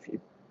then if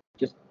you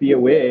just be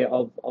aware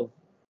of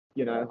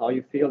how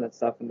you feel and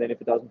stuff, and then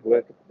if it doesn't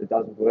work, it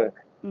doesn't work.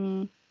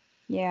 Mm,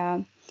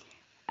 yeah.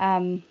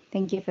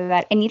 Thank you for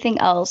that. Anything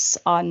else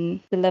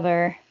on the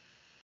liver?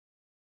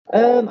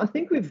 I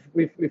think we've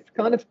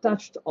kind of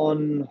touched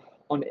on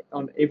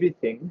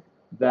everything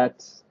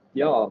that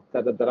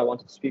that I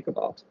wanted to speak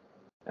about,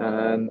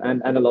 and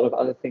a lot of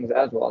other things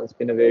as well. It's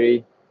been a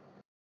very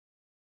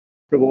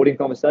rewarding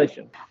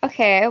conversation.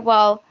 Okay,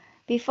 well,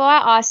 before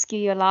I ask you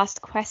your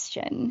last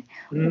question,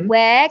 Mhm.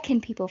 where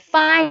can people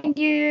find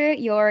you?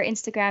 Your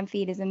Instagram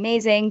feed is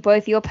amazing,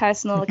 both your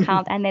personal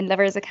account and then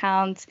Liver's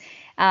account.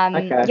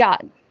 Okay. Yeah,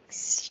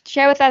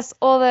 share with us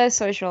all the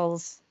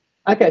socials.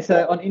 Okay.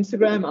 So on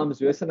Instagram, I'm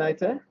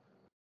Zoesenator.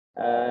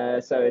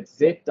 So it's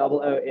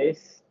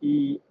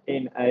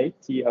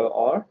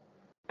Zossenator.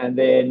 And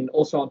then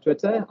also on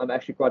Twitter, I'm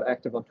actually quite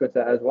active on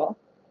Twitter as well.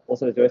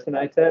 Also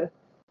Zoesenator.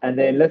 And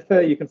then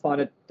Liffer, you can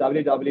find it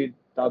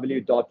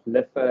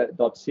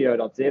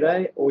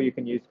www.liffer.co.za, or you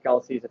can use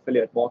Kelsey's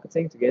affiliate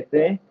marketing to get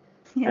there.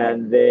 Yeah.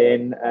 And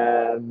then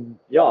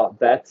yeah,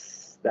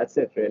 that's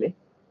it really.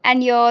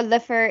 And your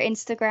Liver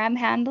Instagram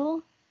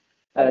handle?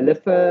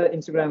 Liffer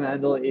Instagram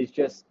handle is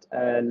just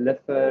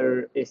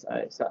Liffer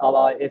SA. So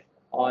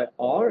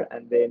LIFIR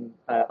and then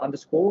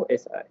underscore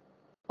SA.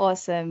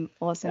 Awesome,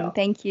 awesome. Yeah.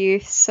 Thank you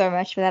so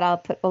much for that. I'll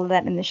put all of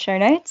that in the show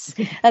notes,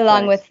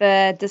 along Thanks. with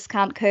the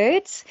discount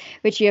codes,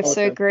 which you have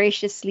so Awesome.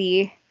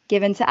 graciously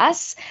given to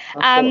us. Of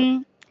course.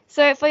 Um,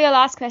 so for your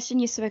last question,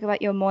 you spoke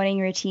about your morning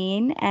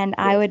routine, and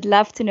I Yes. would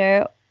love to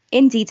know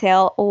in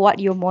detail what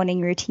your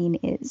morning routine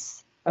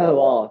is. Oh,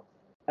 wow.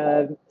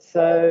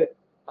 So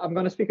I'm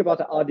going to speak about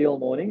the ideal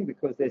morning,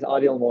 because there's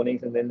ideal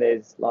mornings and then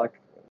there's like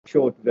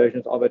short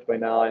versions of it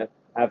when I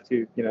have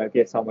to,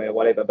 get somewhere or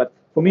whatever. But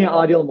for me, an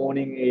ideal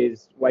morning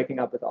is waking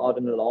up without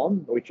an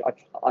alarm, which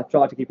I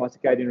try to keep my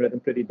circadian rhythm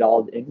pretty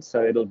dialed in.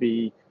 So it'll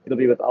be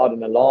without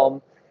an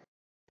alarm.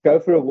 Go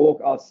for a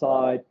walk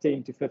outside,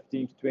 10 to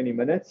 15 to 20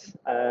 minutes.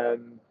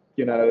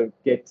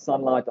 Get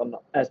sunlight on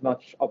as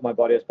much of my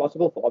body as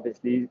possible for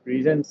obviously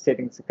reasons,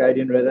 setting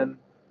circadian rhythm,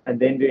 and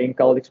then doing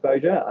cold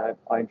exposure.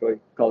 I enjoy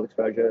cold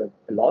exposure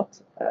a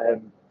lot.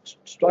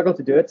 Struggle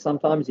to do it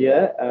sometimes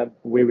here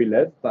where we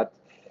live, but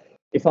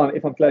if I'm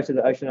close to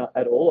the ocean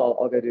at all,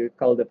 I'll go do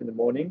cold dip in the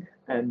morning,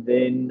 and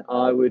then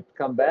I would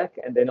come back,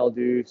 and then I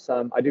do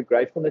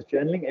gratefulness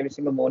journaling every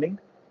single morning,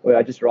 where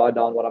I just write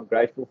down what I'm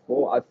grateful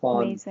for. I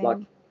find like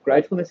Amazing.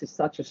 gratefulness is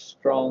such a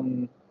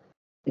strong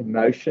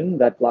emotion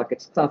that like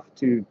it's tough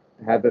to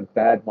have a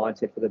bad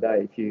mindset for the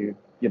day if you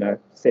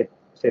set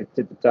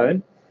the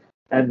tone.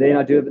 And then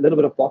I do a little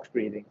bit of box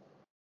breathing,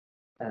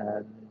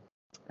 um,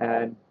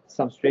 and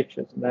some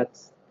stretches, and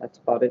that's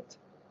about it.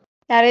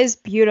 That is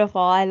beautiful.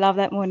 I love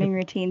that morning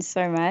routine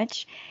so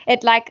much.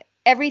 It like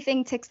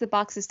everything ticks the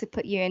boxes to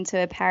put you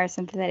into a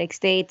parasympathetic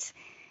state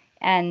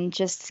and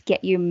just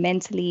get you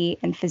mentally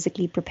and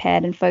physically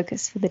prepared and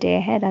focused for the day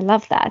ahead. I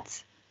love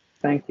that.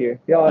 Thank you.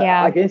 Yeah,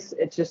 Yeah. I guess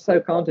it's just so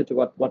counter to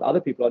what other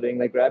people are doing.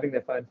 They're grabbing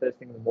their phone first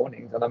thing in the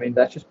mornings, and I mean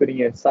that's just putting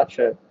you in such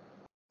a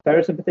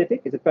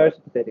parasympathetic. Is it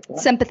parasympathetic? Right?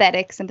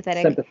 Sympathetic.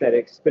 Sympathetic.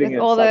 It's putting With you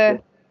in all such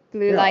the a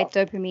blue yeah, light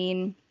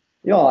dopamine.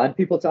 yeah, and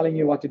people telling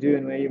you what to do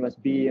and where you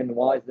must be and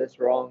why is this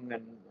wrong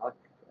and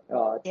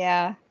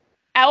Yeah.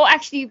 Oh,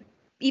 actually,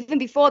 even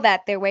before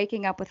that, they're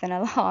waking up with an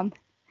alarm.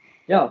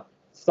 yeah.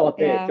 Start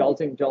there, Yeah.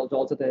 jolting at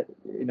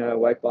the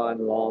wake by an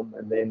alarm,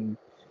 and then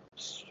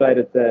straight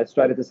at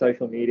the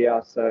social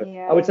media. So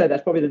I would Yeah. say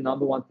that's probably the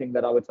number one thing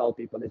that I would tell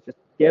people is just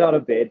get out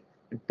of bed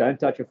and don't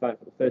touch your phone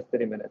for the first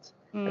 30 minutes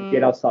and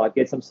get outside,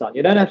 get some sun.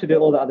 You don't have to do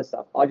all the other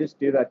stuff. I just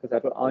do that because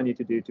that's what I need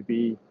to do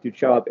to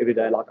show up every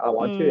day like I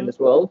want to in this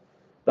world.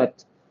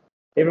 But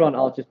everyone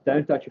else, just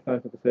don't touch your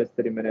phone for the first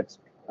 30 minutes.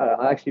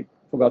 I actually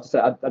forgot to say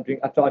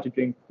I try to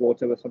drink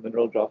water with some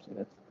mineral drops in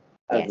it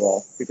as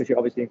well, because you're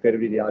obviously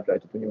incredibly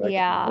dehydrated when you wake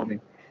up in the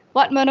morning.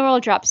 What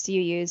mineral drops do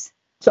you use?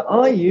 So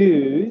I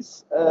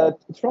use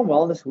it's from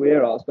Wellness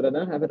Warehouse, but I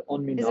don't have it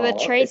on me now. Is it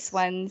the Trace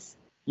ones?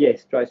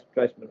 Yes, Trace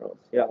Minerals.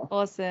 Yeah.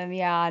 Awesome.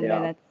 Yeah,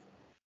 no, that's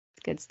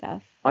good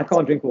stuff. I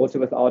can't drink water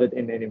without it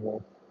in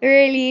anymore.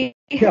 Really?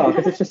 Yeah,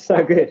 because it's just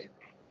so good.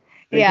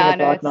 Yeah,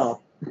 no, right now.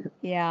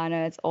 Yeah,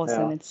 no, it's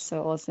awesome. Yeah. It's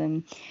so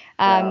awesome.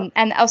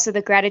 And also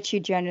the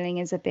gratitude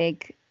journaling is a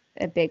big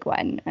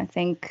one. I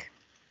think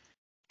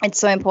it's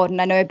so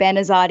important. I know Ben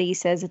Azadi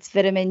says it's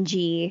vitamin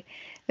G,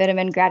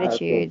 vitamin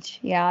gratitude.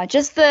 Yeah,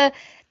 just the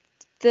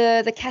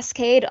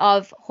cascade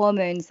of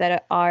hormones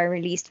that are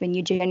released when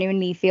you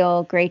genuinely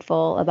feel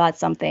grateful about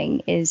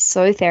something is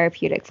so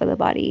therapeutic for the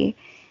body.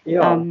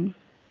 Yeah. And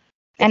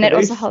it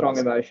also helps. Strong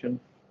emotion.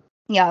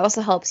 Yeah, it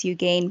also helps you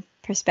gain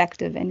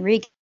perspective and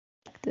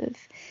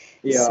perspective.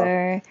 Yeah.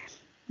 So,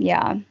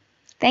 yeah.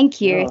 Thank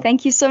you. Yeah.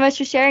 Thank you so much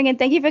for sharing, and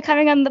thank you for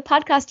coming on the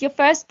podcast. Your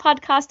first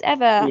podcast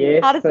ever.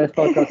 Yes, first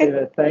podcast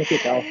ever. Thank you,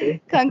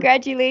 Kelsey.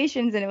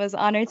 Congratulations, and it was an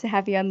honor to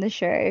have you on the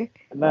show.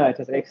 No, it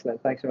was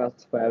excellent. Thanks so much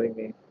for having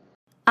me.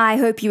 I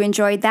hope you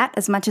enjoyed that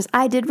as much as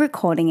I did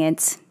recording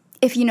it.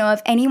 If you know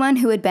of anyone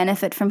who would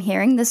benefit from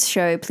hearing this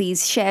show,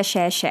 please share.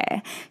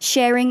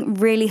 Sharing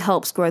really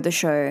helps grow the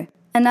show.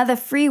 Another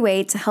free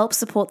way to help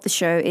support the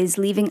show is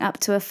leaving up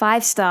to a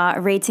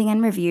 5-star rating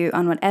and review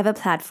on whatever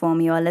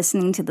platform you are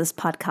listening to this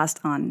podcast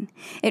on.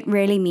 It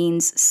really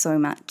means so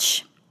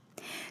much.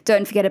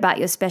 Don't forget about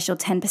your special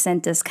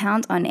 10%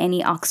 discount on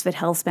any Oxford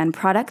Healthspan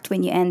product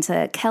when you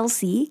enter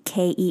Kelsey,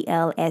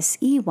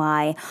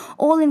 K-E-L-S-E-Y,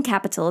 all in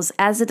capitals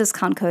as a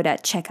discount code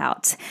at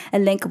checkout. A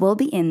link will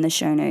be in the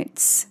show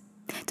notes.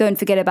 Don't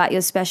forget about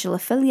your special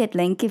affiliate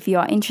link if you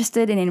are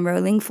interested in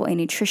enrolling for a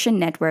Nutrition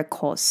Network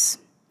course.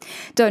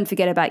 Don't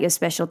forget about your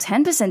special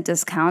 10%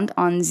 discount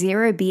on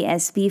Zero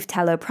BS beef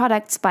tallow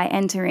products by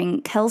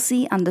entering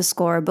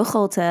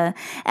Kelsey_Bucholte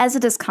as a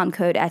discount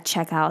code at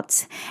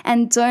checkout.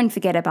 And don't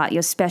forget about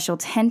your special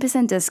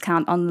 10%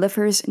 discount on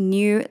Liver's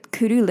new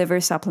Kudu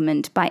liver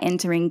supplement by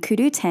entering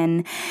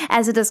Kudu10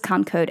 as a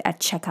discount code at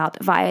checkout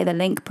via the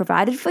link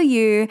provided for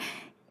you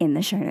in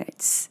the show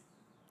notes.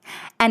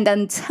 And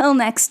until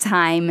next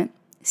time,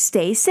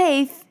 stay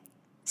safe,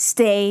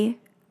 stay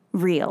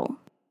real.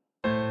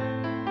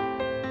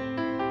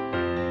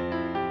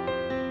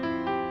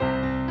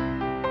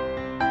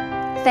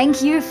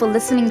 Thank you for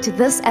listening to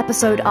this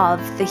episode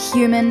of The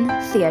Human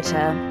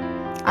Theatre.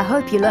 I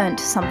hope you learned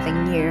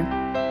something new.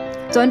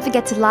 Don't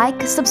forget to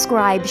like,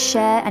 subscribe,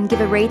 share, and give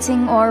a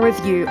rating or a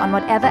review on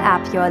whatever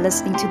app you are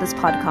listening to this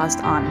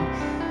podcast on.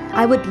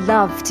 I would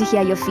love to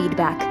hear your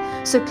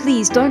feedback, so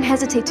please don't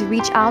hesitate to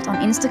reach out on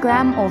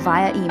Instagram or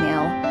via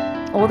email.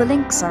 All the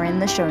links are in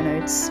the show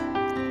notes.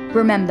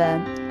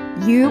 Remember,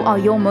 you are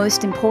your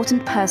most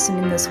important person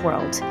in this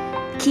world.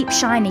 Keep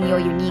shining your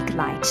unique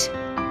light.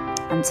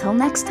 Until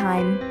next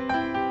time.